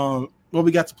 What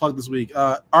we got to plug this week?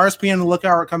 RSP and the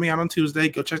Lookout are coming out on Tuesday.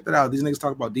 Go check that out. These niggas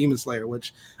talk about Demon Slayer,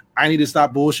 which I need to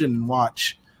stop bullshitting and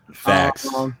watch. Facts.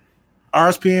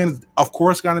 RSPN, of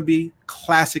course, gonna be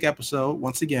classic episode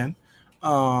once again.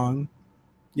 I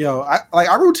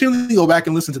routinely go back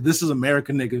and listen to "This Is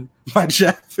America, Nigga" by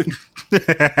Jeff.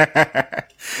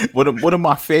 One of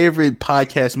my favorite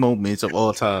podcast moments of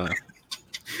all time.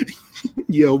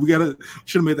 Yo,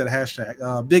 should have made that a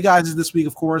hashtag. Big Eyes is this week,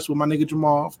 of course, with my nigga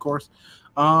Jamal, of course.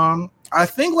 I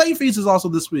think Late Fees is also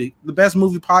this week. The best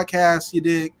movie podcast, you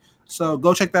dig? So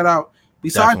go check that out.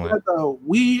 Besides that, though,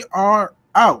 we are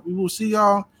out. We will see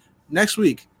y'all next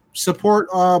week. Support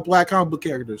black comic book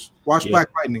characters. Watch Black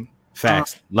Lightning.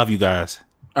 Facts. Love you guys.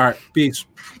 All right. Peace.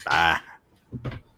 Bye.